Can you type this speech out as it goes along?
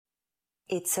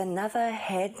It's another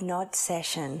head nod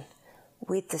session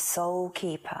with the Soul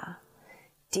Keeper,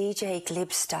 DJ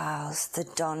GLIBSTYLEZ, the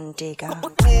Don Digger.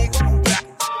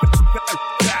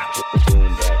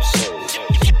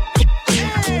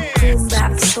 Boom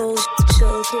bap soul,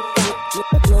 soul hip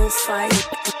hop, lo-fi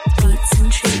beats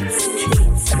and treats.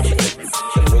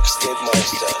 Mixtape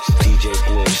monster, DJ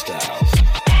GLIBSTYLEZ.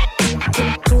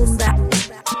 Boom bap.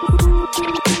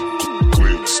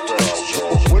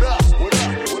 GLIBSTYLEZ. What up? What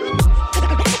up?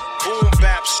 Boom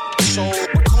bap soul,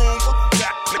 boom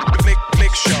bap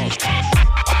Mixshow.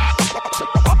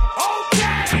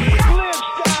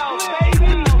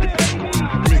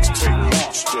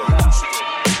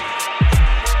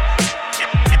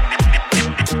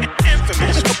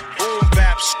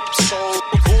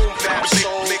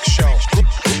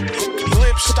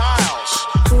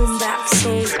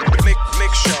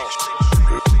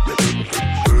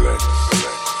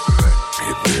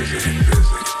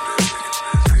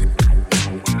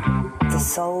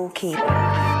 Soul Keeper,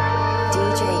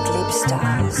 DJ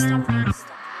GLIBSTYLEZ.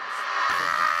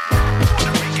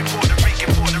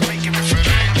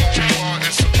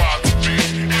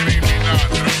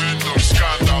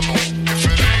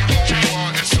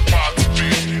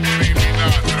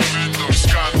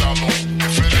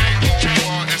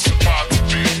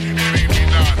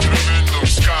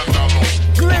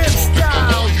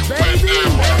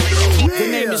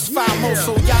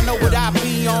 So y'all know what I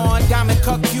be on. Diamond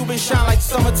cut Cuban shine like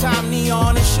summertime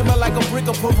neon and shimmer like a brick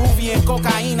of Peruvian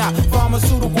cocaina.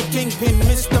 Pharmaceutical kingpin,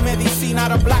 Mr. Medicina.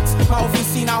 The blacks, my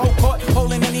oficina, whole court,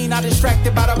 holding the Nina,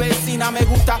 distracted by the vecina. Me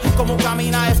gusta como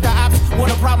camina esta apps.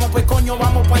 Bueno, problem, pues coño,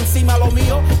 vamos pa' encima lo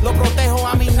mío. Lo protejo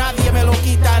a mí, nadie me lo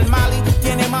quita. El Mali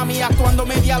tiene mami actuando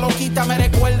media loquita. Me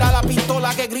recuerda la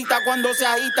pistola que grita cuando se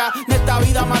agita. En esta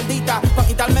vida maldita, pa'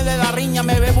 quitarme de la riña,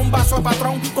 me bebo un vaso de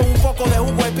patrón con un poco de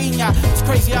jugo de piña. It's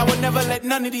crazy, I would never let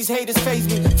none of these haters faze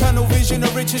me. Tunnel vision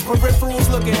of riches, peripherals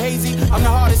looking hazy. I'm the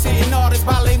hardest hitting artist,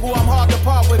 bilingual, I'm hard to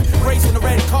part with. Raising the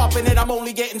red carpet and I'm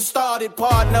only getting started,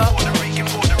 partner. Puerto Rican,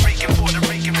 Puerto Rican, Puerto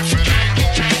Rican.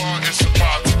 It's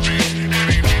about to be,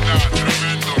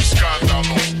 tremendo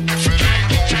escándalo.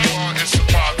 It's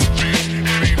about to be,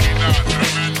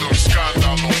 tremendo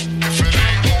escándalo.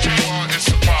 It's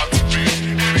about to be,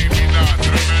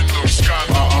 tremendo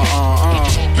escándalo.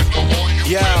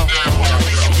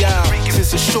 Yeah,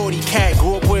 since a shorty cat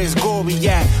grew up where it's gory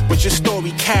at. But your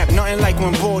story cap, nothing like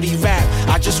when Brody rap.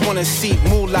 I just wanna see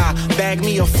moolah, bag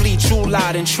me a flea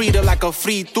chula, and treat her like a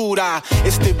fritura.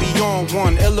 It's the beyond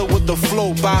one, illa with the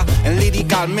flow, ba. And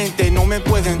liricalmente no me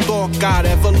pueden tocar.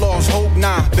 Ever lost hope,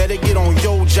 nah. Better get on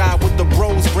your job with the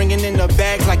bros, bringing in the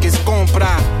bags like it's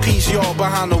compra. Peace y'all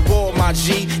behind the wall, my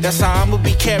G. That's how I'ma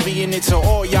be carrying it to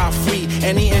all y'all free.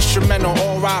 Any instrumental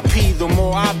R.I.P. The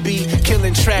more I be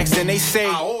killing tracks, and they say,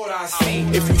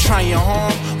 if you trying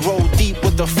harm, roll deep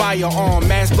with the firearm.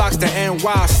 Mass blocks the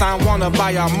NY, sign wanna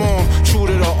buy our mom. True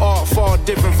to the art, far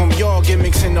different from y'all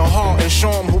gimmicks in the heart. And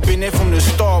show them who been there from the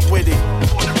start with it.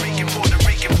 Puerto Rican, Puerto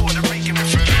Rican, Puerto Rican.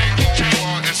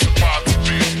 It's about to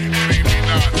be,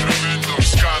 tremendo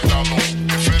escándalo.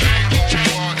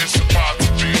 It's about to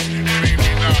be,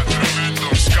 tremendo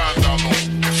escándalo.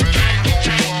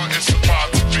 It's about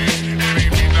to be,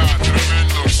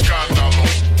 tremendo escándalo.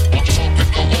 I'm talking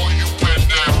to all you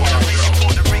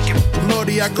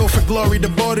I go for glory, the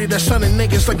body that's sunning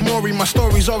niggas like Maury. My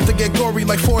stories off to get gory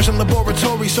like Force in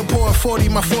laboratory. Support 40,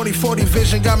 my 40-40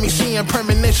 vision got me seeing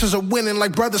premonitions of winning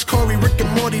like brothers Corey, Rick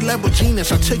and Morty. Level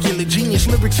genius, articulate genius,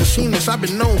 lyrics are seamless. I've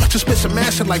been known to spit some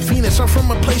acid like Venus. I'm from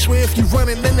a place where if you run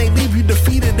it, then they leave you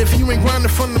defeated. If you ain't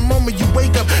grinding from the moment you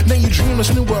wake up, then you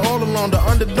dreamless. Knew it all along. The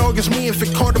underdog is me if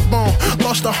it caught a bone.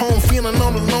 Lost a home, feeling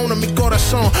all alone, and me got a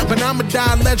song. But I'ma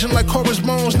die a legend like Horace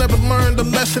Bones. Never learned a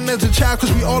lesson as a child,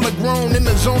 cause we all are grown. In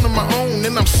the zone of my own,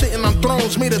 and I'm sitting on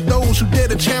thrones made of those who dare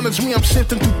to challenge me. I'm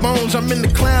sifting through bones. I'm in the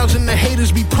clouds and the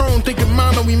haters be prone, thinking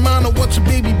mono, we mono. What's a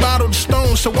baby bottle of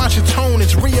stone? So watch your tone,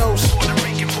 it's Rios. Puerto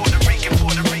Rican, Puerto Rican,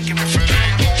 Puerto Rican.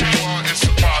 It's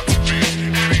about to be,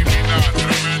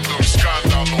 tremendo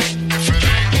escándalo.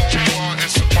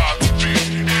 It's about to be,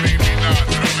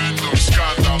 tremendo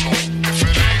escándalo.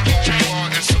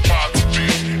 It's about to be,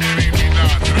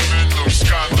 tremendo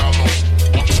escándalo.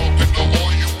 I'm talking to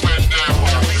all you men now.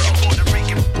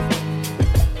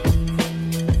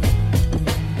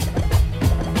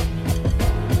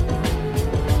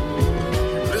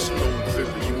 Listen to him,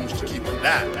 Clipper, you wants to keep it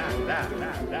live.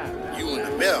 You in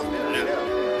the middle.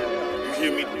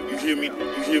 You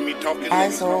hear me talking?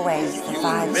 As always, the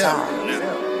vibes are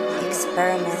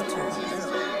experimental,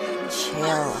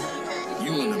 chill,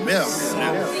 You in the middle.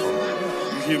 soulful,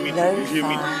 You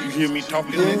hear me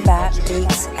talking? boom bap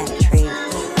beats and treats.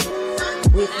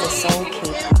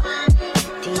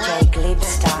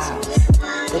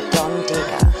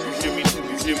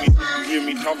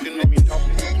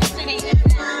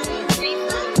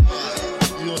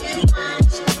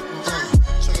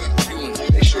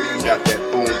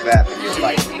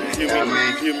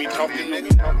 hear me talking,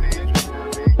 nigga?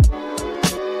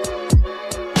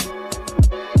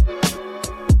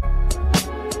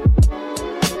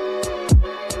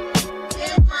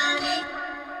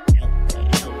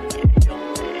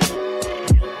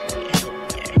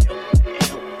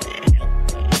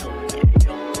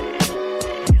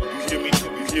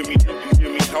 You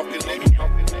hear me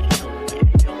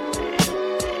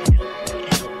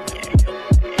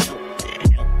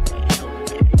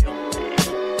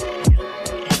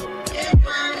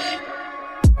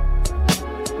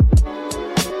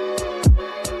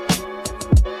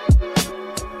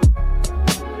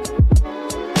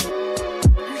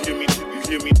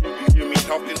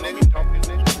talking, nigga?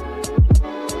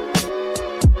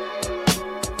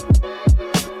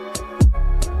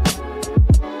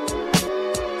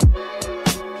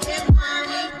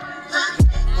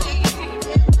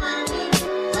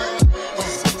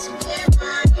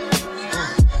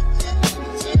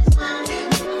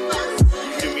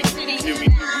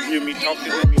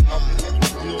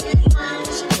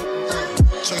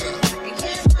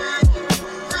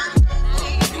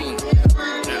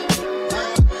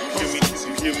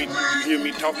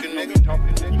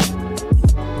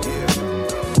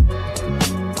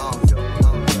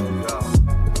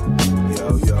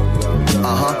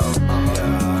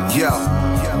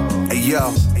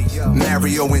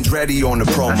 On the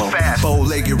promo,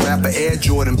 bow-legged rapper Air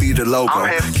Jordan be the logo.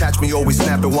 Catch me always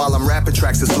snapping while I'm rapping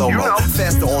tracks in slow-mo.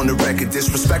 Faster on the record,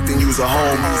 disrespecting you's a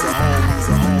home.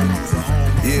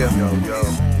 Yeah.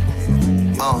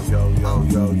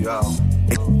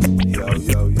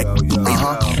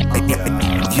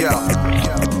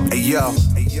 Yo.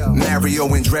 Mario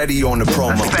Andretti on the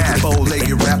promo.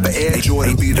 Bow-legged rapper Air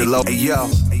Jordan be the logo. Yo.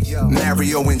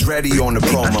 Mario Andretti on the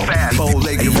promo.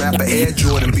 Bow-legged rapper Air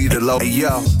Jordan be the logo.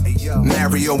 Yo.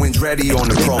 Mario Andretti on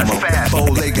the promo.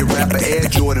 Bow-legged rapper Air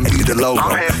Jordan be the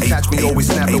logo. Catch me always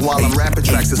snapping while I'm rapping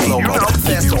tracks in slow-mo.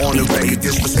 Faster on the record,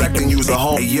 disrespecting you's a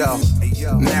home. Yo.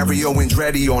 Mario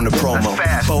Andretti on the promo.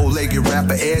 Bow-legged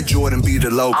rapper Air Jordan be the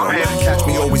logo. Catch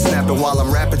me always snapping while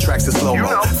I'm rapping tracks in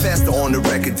slow-mo. Faster on the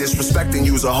record, disrespecting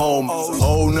you's a home.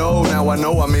 Oh no, now I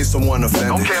know I made someone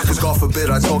offended. Cause God forbid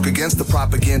I talk against the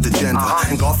propaganda agenda.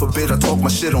 And God forbid I talk my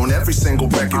shit on every single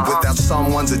record without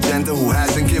someone's agenda who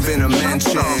hasn't given a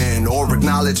mention or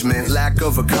acknowledgement. Lack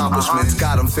of accomplishments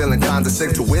got them feeling kinda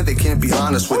sick to where they can't be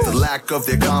honest with the lack of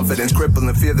their confidence.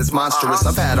 Crippling fear that's monstrous.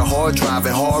 I've had a hard drive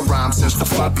and hard rhyme since the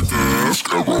floppy disk.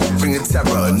 Bringing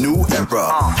terror, a new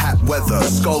era. Hat weather,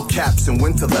 skull caps and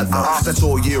winter leather. That's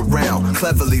all year round,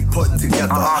 cleverly put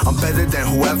together. I'm better than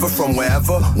whoever, from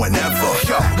wherever, whenever.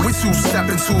 Yo, we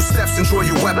two-stepping, 2 steps and draw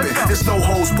your weapon. There's no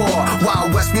holds bar.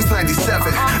 Wild West means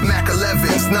 97. Mac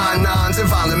 11s, 9-9s and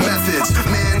violent methods.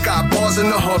 Man got balls in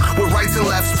the hook with rights and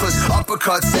lefts. Plus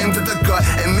uppercuts aimed at the gut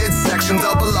and midsection.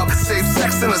 Double up, safe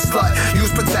sex and a slut.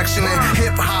 Use protection and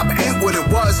hip-hop ain't what it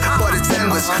was, but it's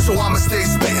endless. So I'ma stay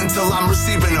spitting till I'm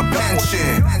receiving a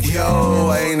pension. Yo,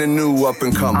 I ain't a new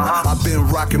up-and-comer. I've been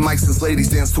rocking mics since ladies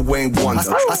dance to Wayne Wonder.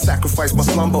 I sacrifice my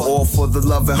slumber all for the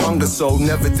love and hunger. So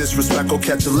never disrespect or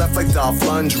catch a left like Dolph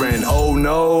Lundgren. Oh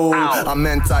no, I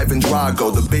meant Ivan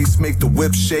Drago. The bass make the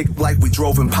whip shake like we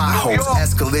drove in potholes.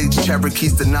 Escalades,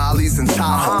 Cherokees, Denali's and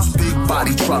Tahoes. Big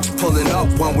body trucks pulling up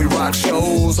when we rock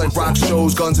shows. Like rock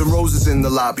shows, Guns N' Roses in the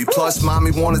lobby. Plus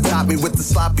mommy wanna top me with the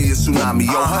sloppiest tsunami.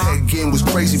 Yo, her head game was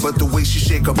crazy, but the way she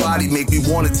shake her body make me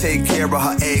wanna take care of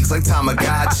her eggs like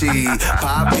Tamagotchi.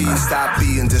 Poppy, stop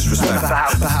being disrespectful.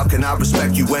 But how can I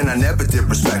respect you when I never did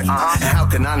respect you? And how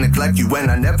can I neglect you when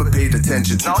I never paid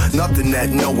attention to nothing that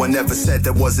no one ever said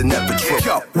that wasn't ever true?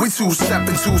 Yo, we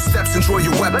two-stepping, 2 steps and draw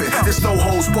your weapon. There's no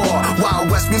holds bar. Wild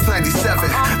West means 97.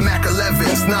 Mac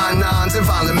 11s, 9-9s and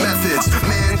violent methods.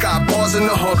 Man got balls in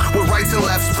the hook with rights and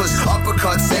lefts. Plus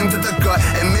uppercuts aimed at the gut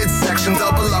and midsection.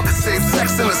 Double up, safe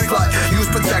sex and a slut. Use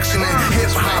protection and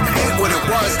hip-hop ain't what it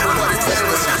was, but it's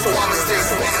endless. So I'ma stay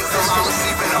spitting till I'm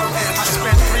receiving a pinch. I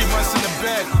spent 3 months in the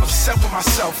bed, upset with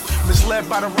myself, misled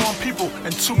by the wrong people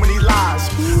and too many lies.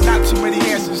 Not too many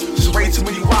answers, just way too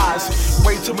many whys.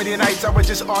 Way too many nights I would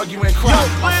just argue and cry.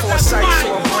 My foresight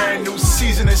saw a brand new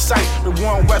season in sight. With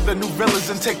warm weather, new villas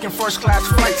and taking first-class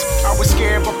flights. I was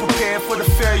scared but prepared for the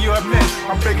failure of men.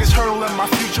 My biggest hurdle in my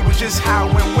future was just how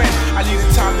and when. I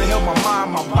needed time to heal my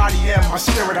mind, my body and my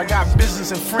spirit. I got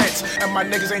business in France and my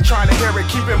niggas ain't trying to hear it.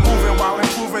 Keep it moving while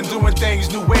improving, doing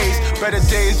things new ways. Better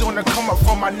days on the come up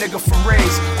for my nigga from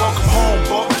Rays. Welcome home,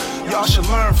 book. Y'all should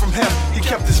learn from him. He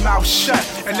kept his mouth shut,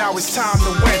 and now it's time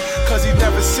to win. Cause he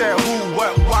never said who,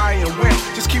 what, why, and when.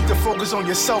 Just keep the focus on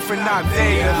yourself and not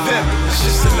they and them. It's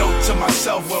just a note to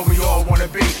myself where we all wanna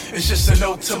be. It's just a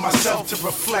note to myself to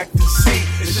reflect and see.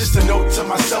 It's just a note to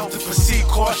myself to proceed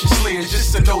cautiously. It's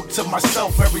just a note to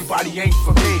myself, everybody ain't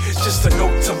for me. It's just a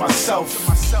note to myself.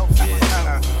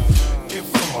 Get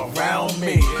from around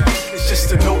me. It's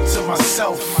just a note to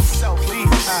myself.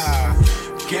 Please,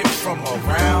 get from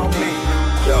around me.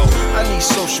 Yo, I need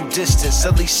social distance,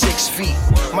 at least 6 feet.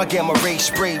 My gamma ray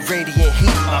spray radiant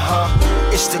heat,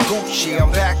 It's the Gucci,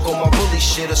 I'm back on my bully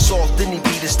shit. Assault any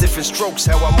beat, it's different strokes,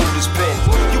 how I move this pen.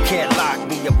 You can't lock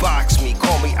me or box me,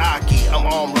 call me Aki. I'm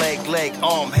arm, leg,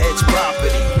 arm, head's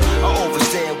property. I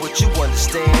overstand what you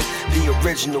understand. The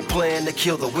original plan to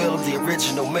kill the will of the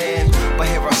original man. But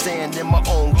here I stand in my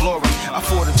own glory. I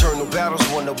fought eternal battles,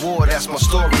 won the war, that's my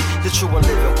story. The true and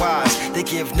living wise, they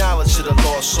give knowledge to the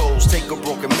lost souls. Take a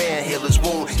broken man, heal his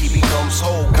wound, he becomes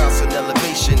whole. Constant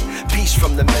elevation, peace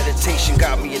from the meditation.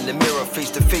 Got me in the mirror,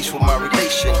 face to face with my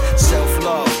relation.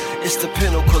 Self-love, it's the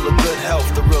pinnacle of good health.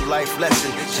 The real life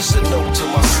lesson, just a note to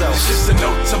myself. It's just a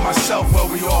note to myself where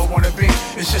we all wanna be.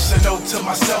 It's just a note to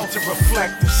myself to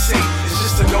reflect and see. It's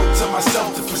just a note to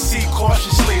myself to proceed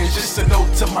cautiously. It's just a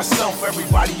note to myself,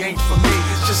 everybody ain't for me.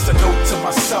 It's just a note to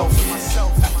myself.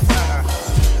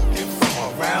 Get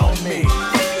from around me.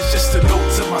 It's just a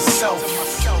note to myself.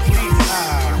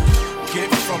 Please,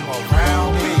 get from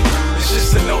around me. It's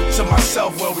just a note to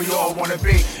myself where we all wanna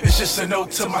be. It's just a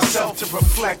note to myself to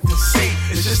reflect and see.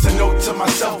 It's just a note to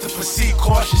myself to proceed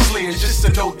cautiously. It's just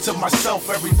a note to myself,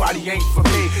 everybody ain't for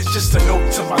me. It's just a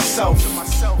note to myself.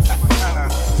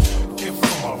 Get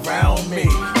from around me.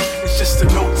 It's just a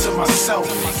note to myself.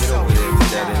 Get over there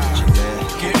with that energy, man.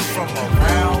 Get from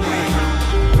around me.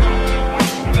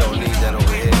 We don't need that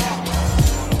over here.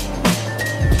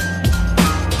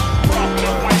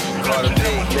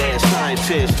 Man,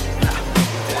 scientist.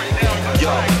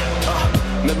 Yo,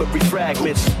 memory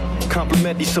fragments.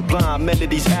 Compliment these sublime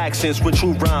melodies, accents when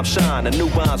true rhymes shine. A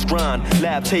nuance grind,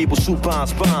 lab table, supine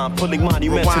spine, pulling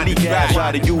monumentally gas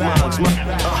out of you minds.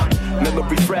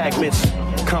 Memory fragments.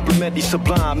 Compliment these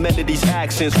sublime melodies,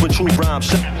 accents when true rhymes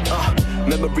shine.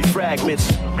 Memory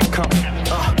fragments.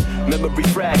 Memory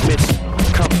fragments.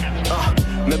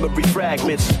 Memory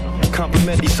fragments.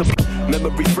 Compliment these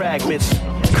memory fragments.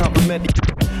 Compliment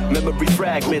memory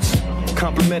fragments.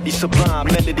 Compliment these sublime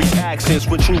melodies, accents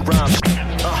when true rhymes.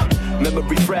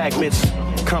 Memory fragments.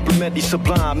 Compliment these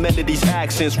sublime melodies,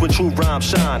 accents when true rhymes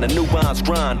shine. A nuance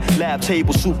grind, lab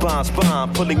table, supine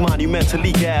spine, pulling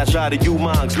monumentally gas out of you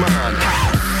mind's mind.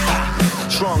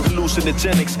 Strong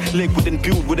hallucinogenics, liquid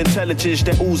imbued with intelligence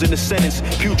that ooze in the sentence.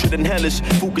 Putrid and hellish,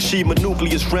 Fukushima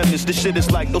nucleus remnants. This shit is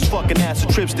like those fucking acid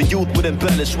trips the youth would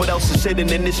embellish. What else is hidden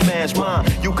in this man's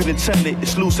mind? You couldn't tell it,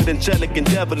 it's lucid, angelic, and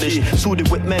devilish. Suited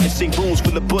with menacing rooms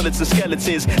full of bullets and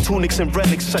skeletons, tunics and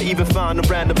relics. I even found a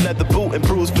random leather boot and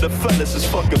bruise for the fellas. It's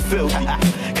fucking filthy.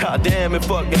 God damn, it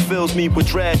fucking fills me with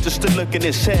dread just to look in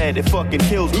his head. It fucking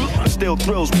kills me, but still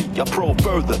thrills me. I probe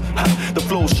further. The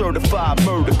flow certified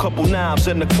murder, couple knives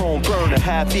and a chrome burner,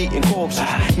 half-eaten corpses,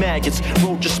 maggots,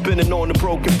 roaches spinning on the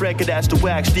broken record as the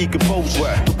wax decomposes.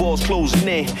 The wall's closing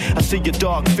in. I see your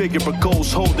dark figure, a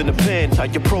ghost holding a pen. I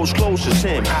approach close as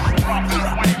him.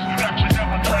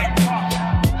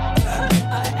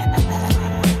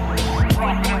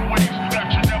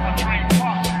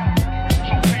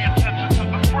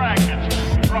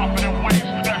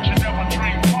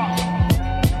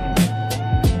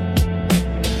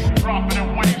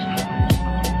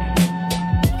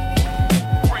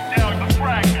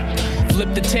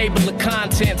 Table of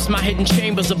contents, my hidden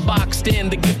chambers are boxed in.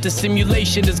 The gift of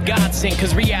simulation is godsend,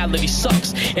 cause reality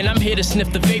sucks. And I'm here to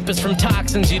sniff the vapors from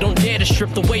toxins. You don't dare to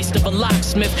strip the waste of a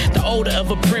locksmith. The odor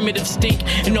of a primitive stink,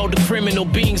 and all the criminal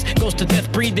beings goes to death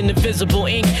breathing invisible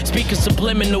ink. Speaking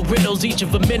subliminal riddles, each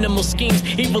of a minimal schemes.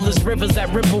 Evil as rivers that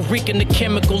ripple, reeking the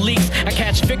chemical leaks. I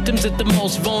catch victims at the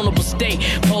most vulnerable state.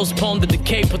 Postpone the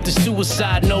decay, put the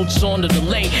suicide notes on the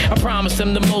delay. I promise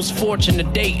them the most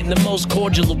fortunate date in the most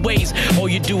cordial of ways. All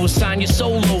you do is sign your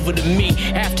soul over to me.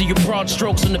 After your broad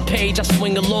strokes on the page, I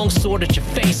swing a long sword at your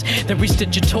face, then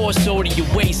restitch your torso to your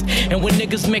waist. And when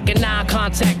niggas make an eye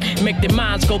contact, make their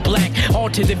minds go black,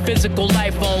 alter their physical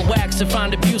life on wax, and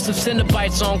find abusive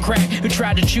Cenobites on crack who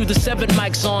try to chew the 7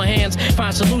 mics on hands.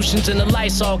 Find solutions in the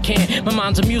Lysol can. My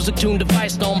mind's a music tune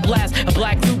device on blast, a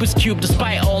black Rubik's cube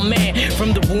despite all man.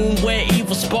 From the womb where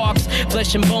evil sparks,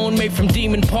 flesh and bone made from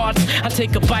demon parts. I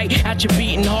take a bite at your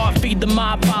beating heart, feed the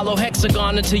mob, follow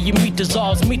hexagon until your meat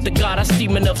dissolves. Meet the god, I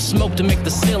steam enough smoke to make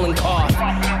the ceiling cough.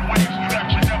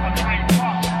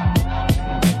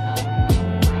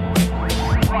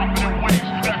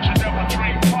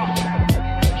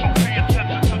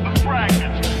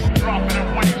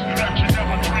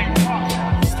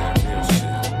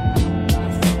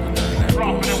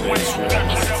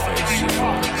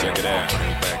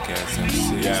 ass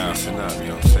MC. Yeah, listen up, you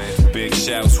know what I'm saying? Big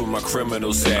shouts where my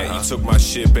criminals at. You took my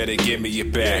shit, better give me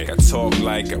it back. I talk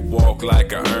like I walk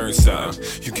like I earn something.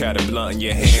 You got a blunt in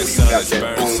your hand, son, let's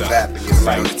burn something.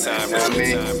 Like the time,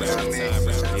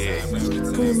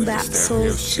 boom bap,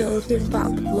 soul, chill, hip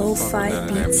hop, lo-fi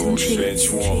beats and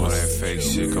treats. All that fake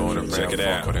shit going around. Check it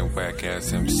out. Them whack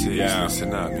ass MCs. Yeah,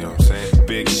 listen up, you know what I'm saying?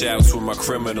 Big shouts where my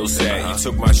criminals at. You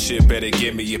took my shit, better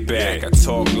give me it back. I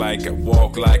talk like I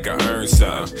walk like I earn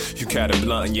something. You got a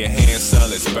blunt in your hand, son,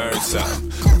 let's burn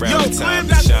something. Around the time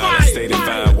to shine, I stay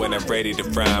divine when I'm ready to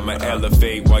rhyme. I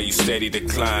elevate while you steady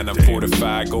decline. I'm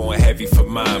fortified, going heavy for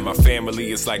mine. My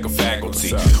family is like a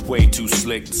faculty. Way too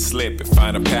slick to slip and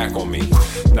find a pack on me.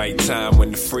 Nighttime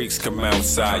when the freaks come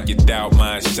outside, your doubt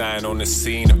mind shine on the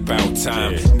scene about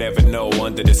time. Never know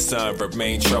under the sun,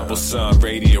 remain troublesome.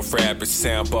 Radio rappers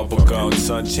sound bubblegum.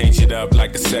 Sun change it up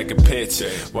like a second pitch.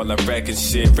 While I reckon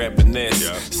shit, reminisce.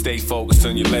 Stay focused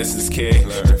on your lessons, kid.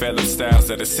 Develop styles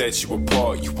that'll set you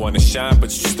apart. You wanna shine,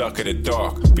 but you stuck in the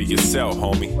dark. Be yourself,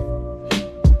 homie.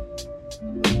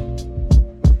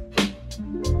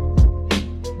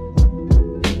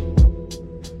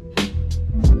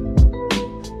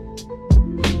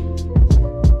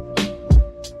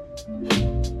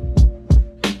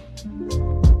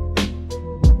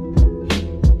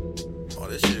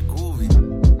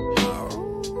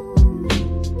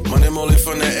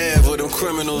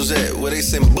 Criminals at where they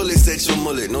send bullets at your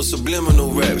mullet, no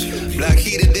subliminal raps. Black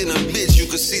heated in a bitch, you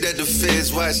can see that the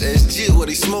feds watch. SG, what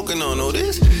he smoking on? Oh,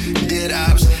 this dead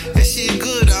ops. That shit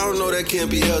good, I don't know, that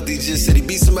can't be healthy. Just said he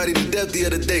beat somebody to death the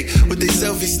other day with they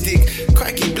selfie stick.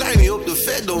 Cracky blimey, hope the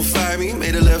Fed don't fire me.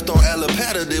 Made a left on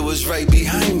Alapata, they was right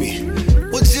behind me.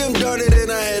 Well, Jim darn it, and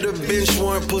I had a bench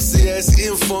warrant. Pussy ass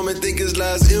informant, think his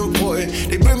lies important.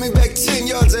 They bring me back 10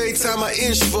 yards every time I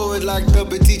inch forward. Locked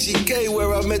up at TGK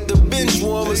where I met the bench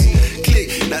warmers.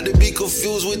 Click, not to be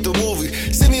confused with the movie.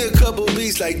 Send me a couple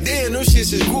beats like, damn, them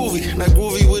shits is groovy. Not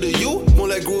groovy with a U, more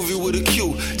like groovy with a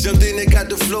Q. Jumped in and got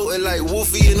the floating like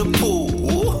Wolfie in the pool.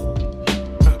 Ooh.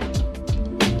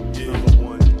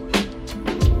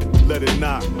 Let it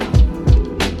knock.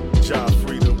 Job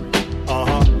freedom.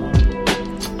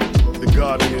 The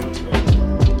Guardian.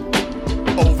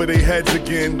 Over their heads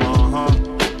again.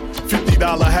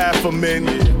 $50 half a men.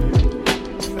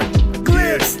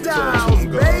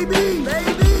 GLIBSTYLEZ, baby.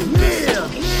 Yeah.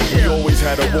 We always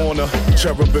had a warner.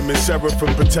 Cherubim and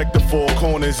seraphim protect the four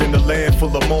corners. In the land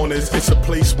full of mourners, it's a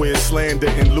place where it's slander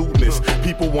and lewdness.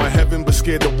 People want heaven but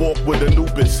scared to walk with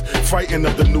Anubis. Frightened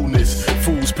of the newness.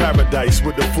 Fool's paradise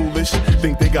with the foolish.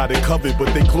 Think they got it covered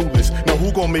but they clueless. Now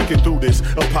who gon' make it through this?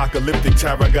 Apocalyptic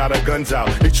Tara got her guns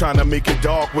out. They tryna make it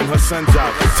dark when her sun's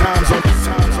out. Time's on.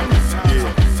 Yeah.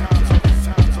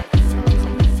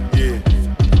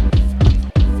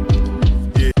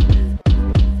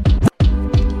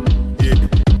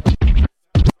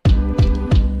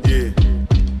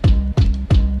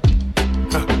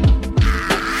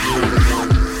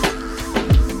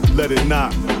 Let it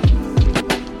knock.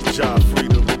 Job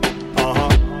freedom.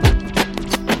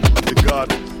 The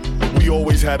God. We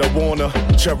always had a warner.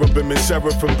 Cherubim and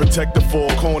seraphim protect the four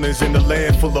corners. In the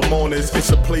land full of mourners,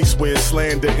 it's a place where it's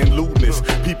slander and lewdness.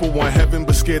 People want heaven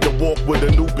but scared to walk with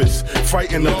Anubis.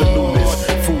 Frightened of the newness.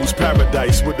 Fool's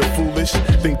paradise with the foolish.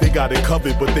 Think they got it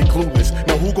covered but they clueless.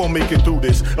 Now who gon' make it through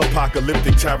this?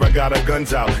 Apocalyptic Tara got her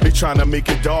guns out. They tryna make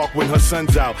it dark when her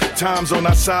sun's out. Time's on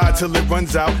our side till it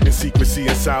runs out. In secrecy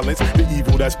and silence, the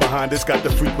evil that's behind us got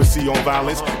the frequency on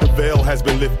violence. The veil has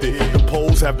been lifted, the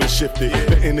poles have been shifted.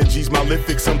 The energy's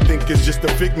malefic, some think it's just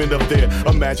a figment of their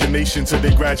imagination to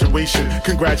their graduation.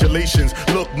 Congratulations,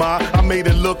 look ma, I made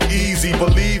it look easy,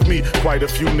 believe me. Quite a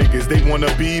few niggas, they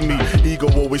wanna be me. Ego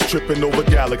always tripping over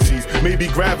galaxies. Maybe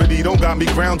gravity don't got me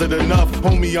grounded enough.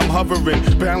 Homie, I'm hovering,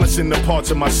 balancing the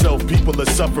parts of myself. People are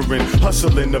suffering,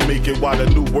 hustling to make it while the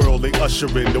new world they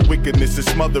ushering. The wickedness is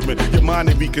smothering, your mind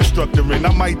is reconstructing.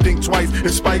 I might think twice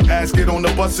if Spike ass get on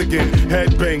the bus again.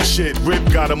 Headbang shit, Rip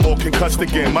got them all concussed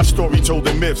again. My story told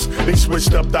in myths, they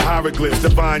switched up the hieroglyphs.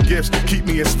 Divine gifts keep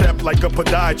me in step like a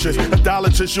podiatrist.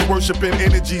 Idolatrous, you're worshiping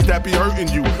energies that be hurting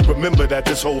you. Remember that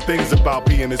this whole thing's about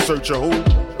being in search of who?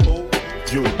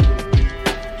 You.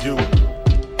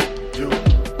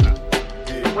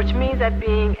 Which means that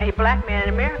being a black man in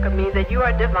America means that you are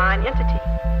a divine entity.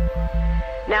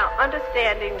 Now,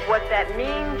 understanding what that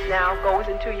means now goes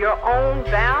into your own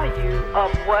value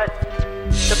of what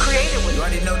the Creator was. You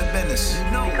already know the business.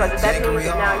 Because that means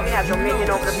that now you have dominion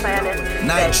over the planet.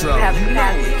 Nitro. That you have the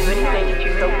capacity to do anything that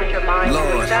you so put your mind to,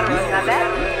 etc. Now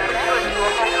that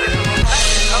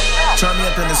turn me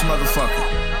up in this motherfucker.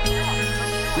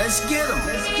 Let's get him.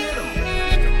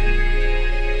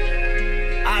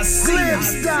 I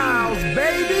GLIBSTYLEZ,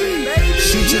 baby.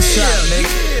 Shoot your shot,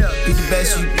 nigga. Be the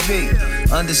best you can be.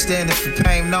 Understanding for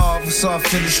pain, no, all of us off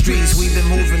in the streets. We been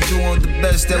moving, doing the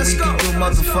best that we can do,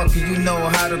 motherfucker. You know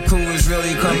how the crew is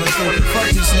really coming through. Fuck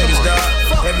these niggas,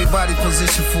 dog. Everybody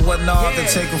position for what, nah, they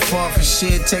take a fall for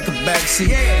shit, take a back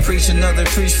seat. Preach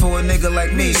for a nigga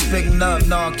like me. Spitting up,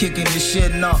 nah, kicking the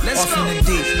shit, nah, off in the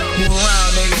deep. Move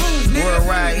around, nigga.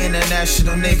 Worldwide,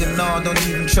 international nigga, nah, don't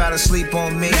even try to sleep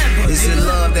on me. Is it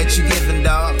love that you giving,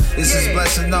 dog? Is this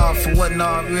blessing, nah, for what,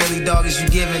 nah, really, dog, is you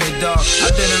giving it, dog?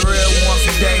 I've been a real one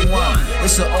from day one.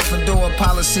 It's an open door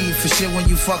policy for shit when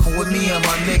you fucking with me and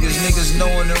my niggas. Niggas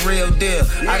knowing the real deal.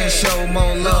 I can show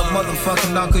more love,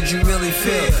 motherfucker, now could you really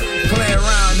feel? Play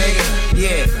around, nigga,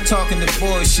 yeah, talking the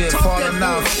bullshit, falling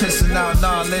out, pissing out,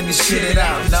 nah, let me shit it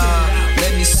out, nah,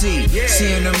 let me see.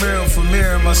 Seeing the mirror for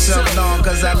mirroring myself, nah,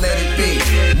 cause I let it be.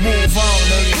 Move on,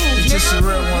 nigga, it's just a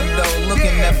real one though.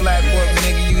 Looking at black work,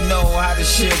 nigga, you know how the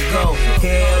shit go.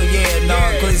 Hell yeah,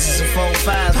 nah, glazes and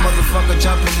 4-5s, motherfucker,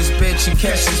 jump in this bitch and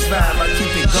catch this vibe, I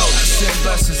keep it going. I send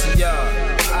blessings to y'all,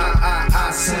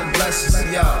 I send blessings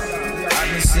to y'all. I've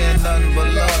been seeing nothing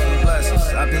but love and blessings.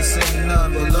 I've been seeing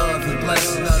nothing but love and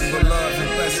blessings, nothing but love and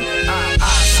blessings. I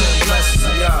send blessings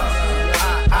to y'all.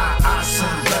 I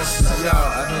send blessings to y'all.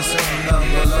 I've been seeing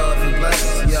nothing but love and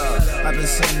blessings to y'all. I've been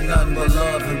seeing nothing but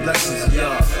love and blessings to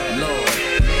y'all, Lord.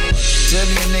 Tell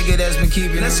me a nigga that's been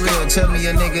keeping it real. Tell me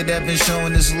a nigga that been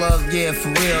showing this love, yeah, for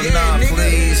real. Nah,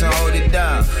 please, hold it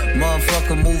down.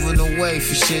 Motherfucker moving away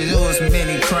for shit. It was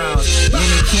many crowns,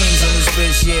 many kings in this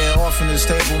bitch, yeah, off in the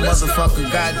stable. Motherfucker,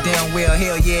 goddamn well,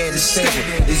 hell yeah, the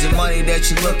stable. Is it money that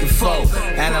you looking for?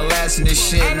 Analyzing this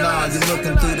shit, nah, you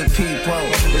looking through the peephole.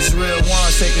 It's real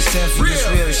ones, take a stand for this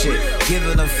real shit.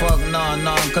 Giving a fuck, nah,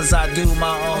 cause I do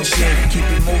my own shit. Keep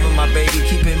it moving, my baby,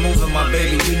 keep it moving, my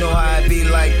baby. You know how I be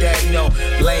like that, yo.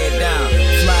 Lay it down,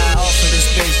 fly off of this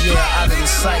bitch, yeah, out of the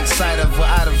sight of her,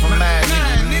 out of her mind,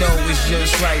 nigga, you know it's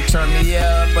just right. Turn me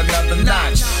up another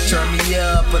notch, turn me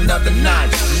up another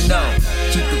notch, you know,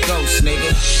 keep the ghost,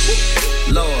 nigga.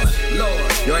 Lord,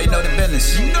 you already know the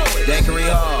business, Dankery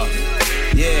Hall,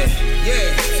 yeah,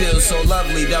 feels so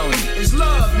lovely, don't it? It's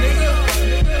love, nigga.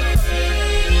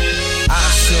 I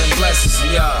send blessings to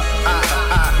y'all,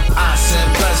 I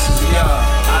send blessings to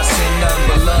y'all. I send nothing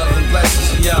but love and blessings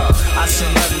to y'all. I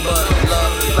send nothing but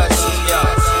love and blessings to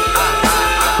y'all.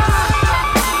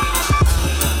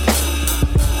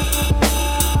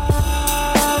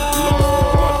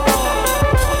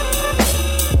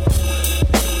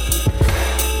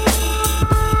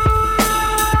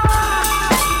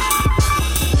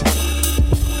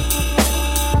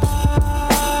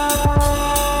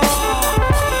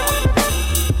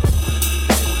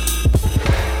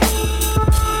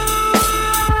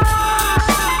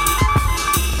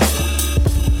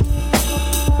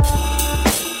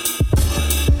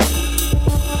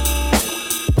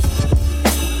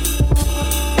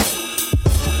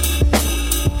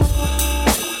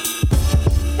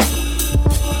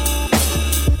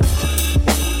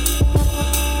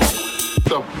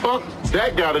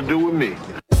 That got to do with me.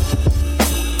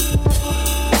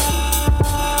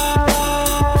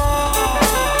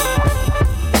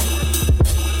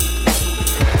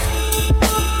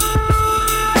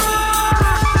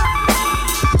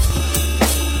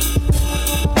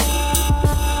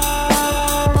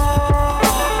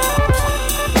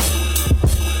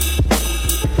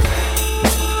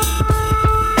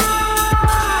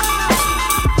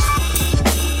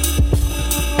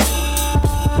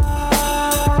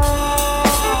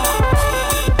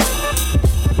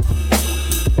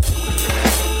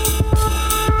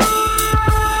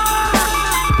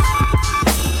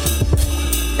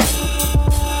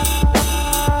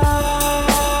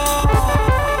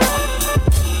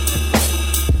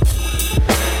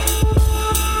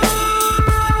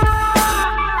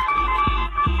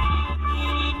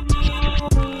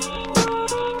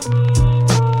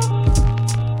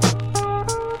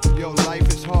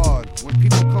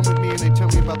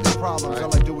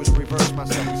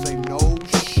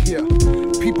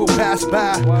 Pass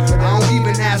by. I don't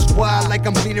even ask why, like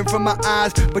I'm bleeding from my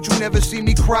eyes, but you never see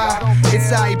me cry.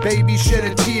 It's aight, baby, shed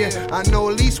a tear. I know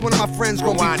at least one of my friends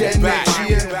gon' be dead next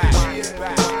year.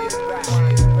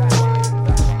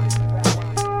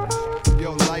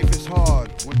 Yo, life is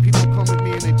hard. When people come at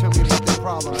me and they tell me about their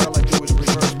problems, all I do is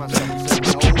reverse myself and say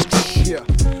no. Yeah.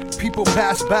 People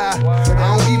pass by.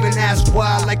 I don't even ask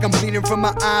why, like I'm bleeding from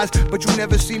my eyes, but you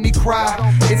never see me cry.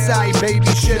 It's aight, baby,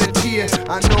 shed a tear.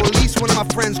 I know at least one of my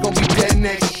friends gon' be dead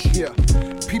next year.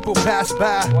 People pass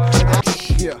by.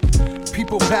 Yeah.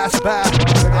 People pass by.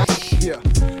 Yeah.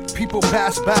 People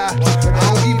pass by,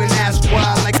 I don't even ask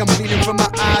why, like I'm bleeding from my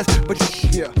eyes. But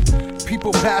yeah,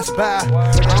 people pass by,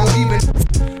 I don't even.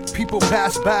 People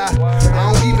pass by,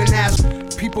 I don't even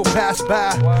ask. People pass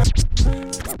by.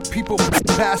 People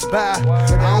pass by,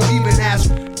 I don't even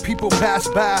ask. People pass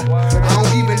by, I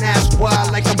don't even ask why,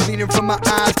 like I'm bleeding from my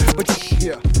eyes. But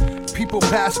yeah, people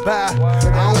pass by,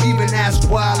 I don't even ask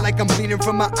why, like I'm bleeding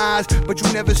from my eyes. But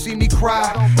you never see me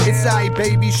cry. It's alright,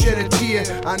 baby, shed a tear.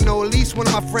 I know at least one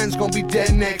of my friends gonna be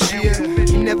dead next year.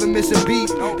 You never miss a beat,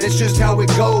 that's just how it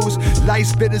goes.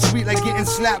 Life's bittersweet like getting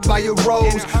slapped by a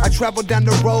rose. I travel down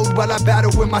the road while I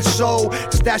battle with my soul.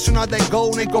 Stashing all that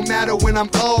gold ain't gon' matter when I'm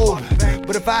old.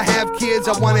 But if I have kids,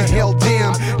 I wanna help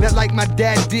them. Not like my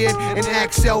dad did and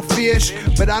act selfish.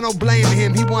 But I don't blame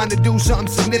him, he wanted to do something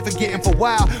significant. And for a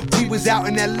while, we was out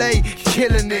in LA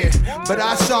killing it. But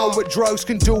I saw what drugs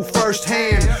can do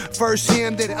firsthand.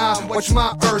 Firsthand that I watched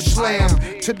my earth slam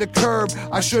to the curb.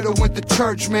 I should've went to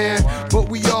church, man. But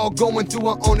we all going through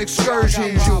our own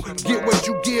excursions. You get what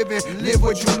you give and live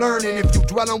what you learn. And if you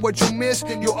dwell on what you miss,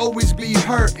 then you'll always be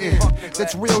hurting.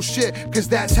 That's real shit, cause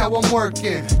that's how I'm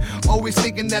working. Always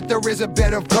thinking that there is a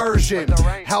better version.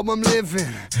 How I'm living,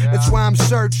 that's why I'm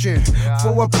searching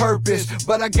for a purpose.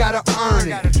 But I gotta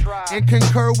earn it and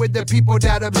concur with the people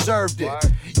that observed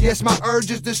it. Yes, my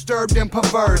urge is disturbed and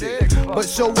perverted, but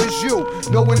so is you.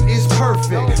 No one is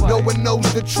perfect, no one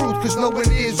knows the truth, cause no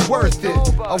one is worth it.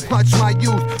 I watch my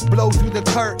youth blow through the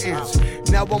curtains.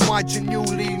 Now I'm watching you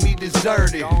leave me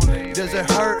deserted. Does it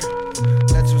hurt?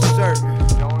 That's for certain.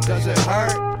 Does it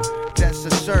hurt? That's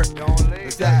a certain.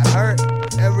 Does that hurt?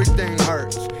 Everything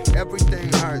hurts.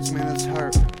 Everything hurts, man, it's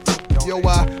hurt. Yo,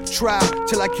 I try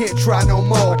till I can't try no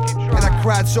more. And I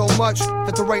cried so much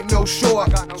that there ain't no shore.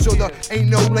 So there ain't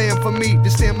no land for me to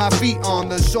stand my feet on.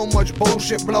 There's so much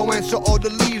bullshit blowing, so all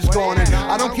the leaves gone. And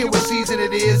I don't care what season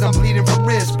it is, I'm bleeding from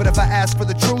risk. But if I ask for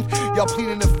the truth, y'all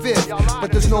pleading the fifth.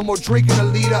 But there's no more drinking a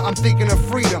leader, I'm thinking of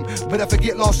freedom. But if I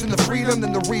get lost in the freedom,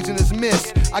 then the reason is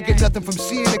missed. I get nothing from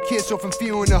seeing a kiss or from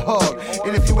feeling a hug.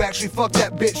 And if you actually fuck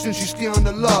that bitch, then she's stealing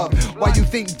the love. Why you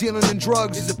think dealing in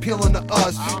drugs is appealing to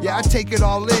us? Yeah, I take it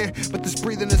all in, but this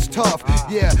breathing is tough.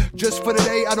 Yeah, just for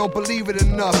today, I don't believe it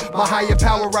enough. My higher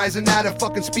power rising out of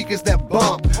fucking speakers that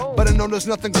bump. But I know there's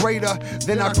nothing greater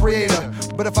than our creator.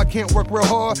 But if I can't work real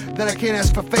hard, then I can't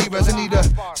ask for favors. I need to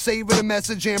savor the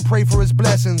message and pray for his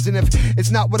blessings. And if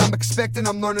it's not what I'm expecting,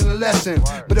 I'm learning a lesson.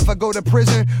 But if I go to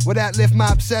prison, will that lift my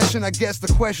obsession? I guess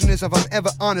the question is if I'm ever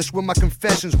honest with my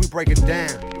confessions. We break it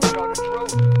down.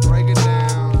 Break it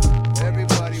down,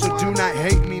 everybody. So do not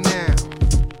hate me now.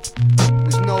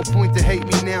 There's no point to hate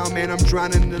me now, man. I'm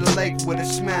drowning in the lake with a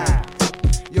smile.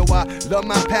 Yo, I love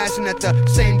my passion at the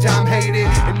same time hate it.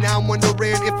 And now I'm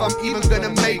wondering if I'm even gonna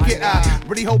make it. I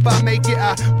really hope I make it,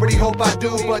 I really hope I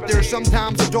do. But there's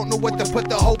sometimes I don't know what to put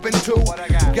the hope into.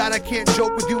 God, I can't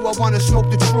joke with you, I wanna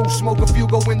smoke the truth. Smoke a few,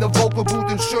 go in the vocal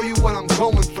booth and show you what I'm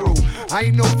going through. I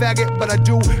ain't no faggot, but I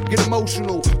do get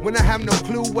emotional when I have no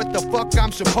clue what the fuck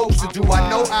I'm supposed to do. I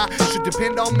know I should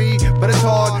depend on me, but it's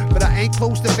hard. But I ain't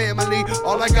close to family,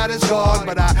 all I got is God.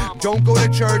 But I don't go to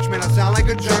church, man, I sound like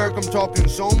a jerk. I'm talking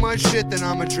so much shit that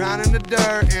I'ma drown in the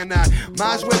dirt. And I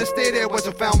might as well to stay there,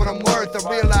 wasn't found what I'm worth. I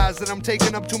realize that I'm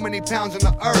taking up too many pounds on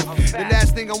the earth. The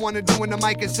last thing I wanna do in the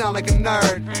mic is sound like a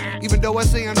nerd. Even though I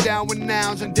say I'm down with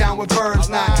nouns and down with verbs.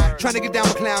 Not trying to get down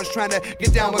with clowns, trying to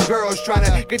get down with girls, trying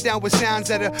to get down with sounds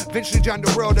that eventually join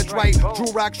the world. That's right,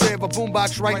 Drew Rock straight of a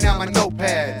boombox right now, my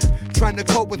notepad. Trying to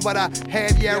cope with what I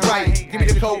had, yeah right. Give me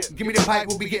the coke, give me the pipe,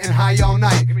 we'll be getting high all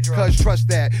night. Cause trust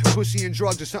that, pussy and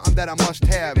drugs are something that I must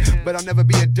have. But I'll never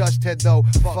be a dust head though,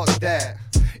 fuck that.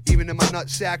 Even in my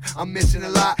nutsack, I'm missing a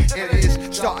lot. And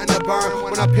it's starting to burn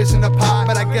when I'm pissing the pot.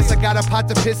 But I guess I got a pot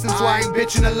to piss in, so I ain't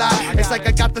bitching a lot. It's like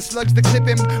I got the slugs to clip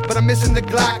him, but I'm missing the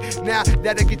Glock. Now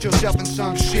that'll get yourself in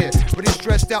some shit. But he's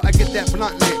stressed out, I get that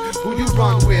blunt lit. Who you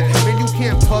run with? Man, you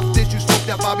can't puff this, you smoke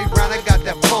that Bobby Brown, I got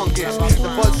that fungus. The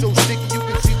buzz so sticky, you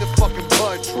can see the fucking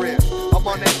blood drip. I'm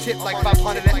on that tip like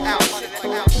 500 an ounce.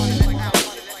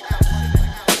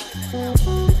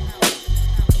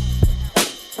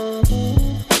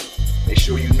 Make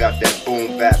sure you got that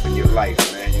boom bap in your life,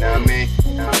 man. You know what I mean?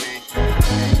 You know what I mean?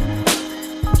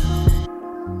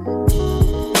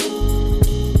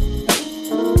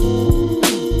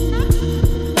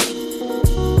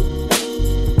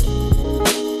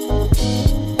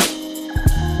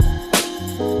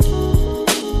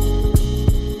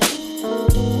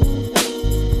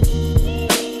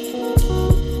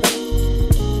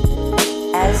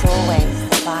 As always,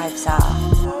 the vibes are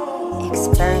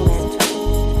experimental,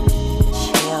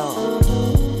 chill,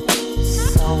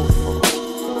 soulful,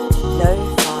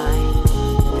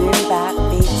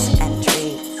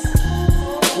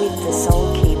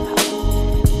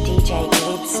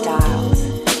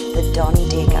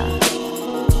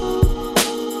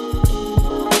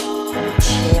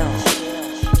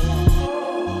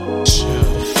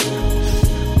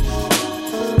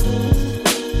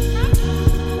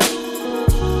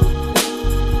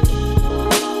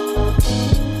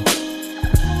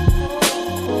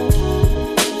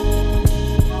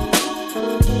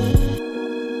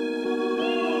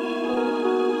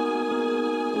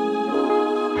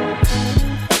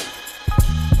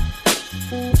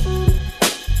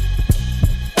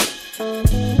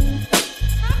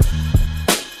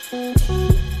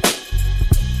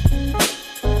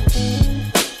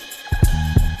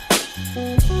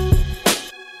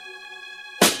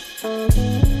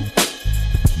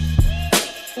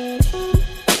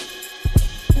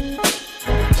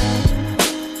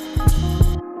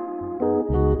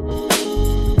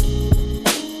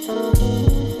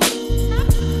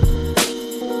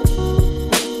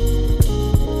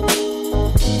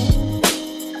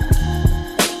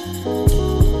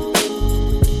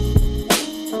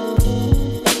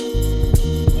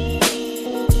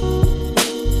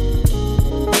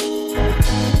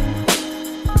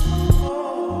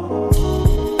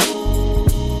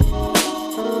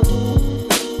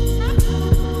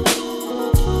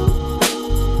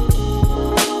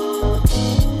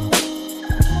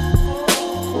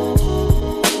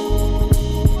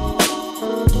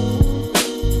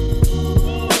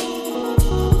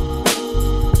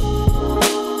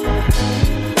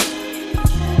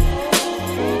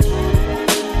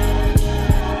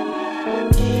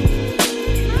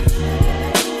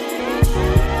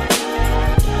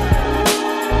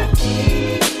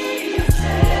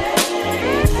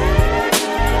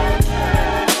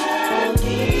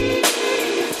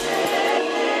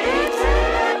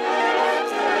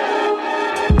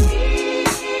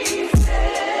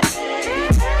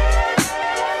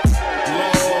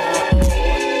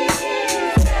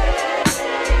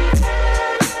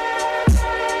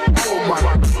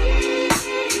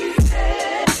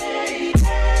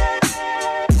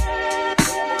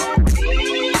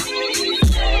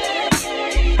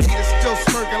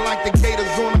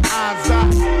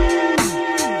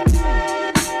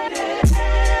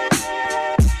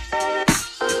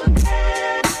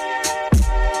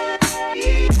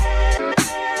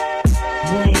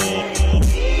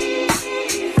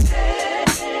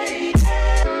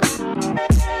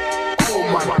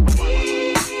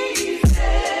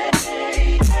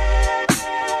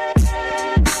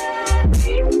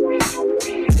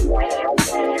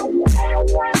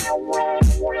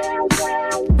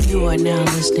 You are now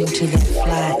listening to the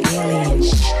Fly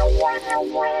Aliens.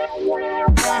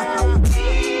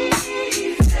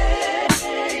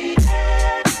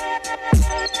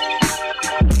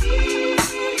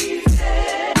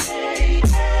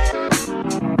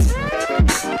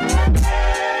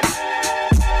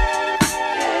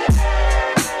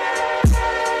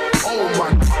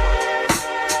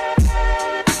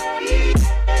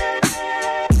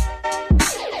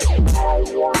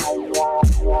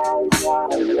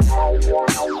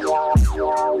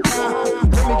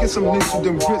 Get some news to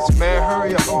them grits, man.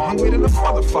 Hurry up. I'm hungry than a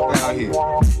motherfucker out here.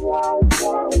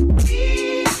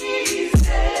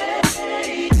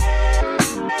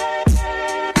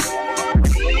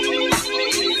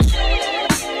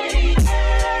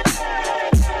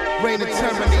 Rain and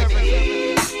terminate.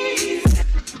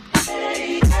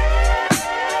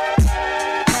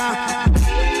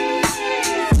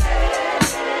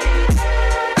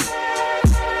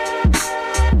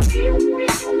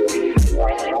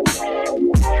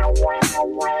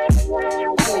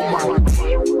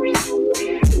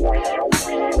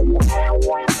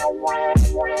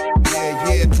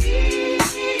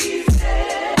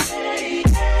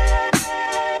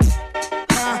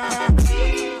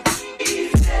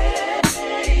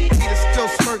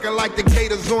 Like the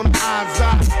gators on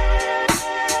Isaac.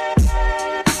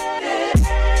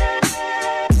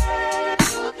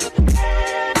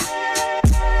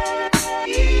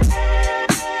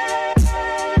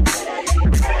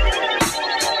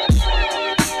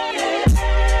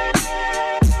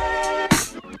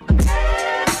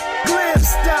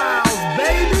 GLIBSTYLEZ,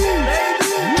 baby.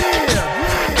 Yeah.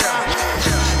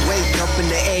 Wake up in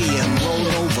the AM, roll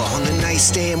over on the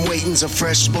nightstand, waiting's a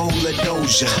fresh bowl of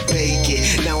Doja. Bake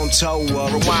it, now I'm toe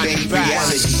up to baby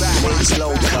reality. It's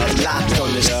low cut, locked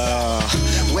on this.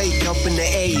 Wake up in the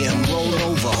AM, roll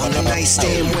over on the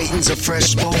nightstand, waiting's a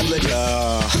fresh bowl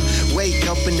of. Wake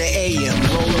up in the AM,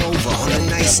 roll over on the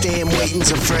nightstand,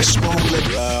 waiting's a fresh bowl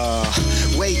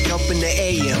of. Wake up in the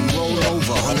AM, roll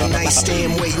over on the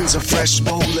nightstand, waiting's a fresh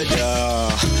bowl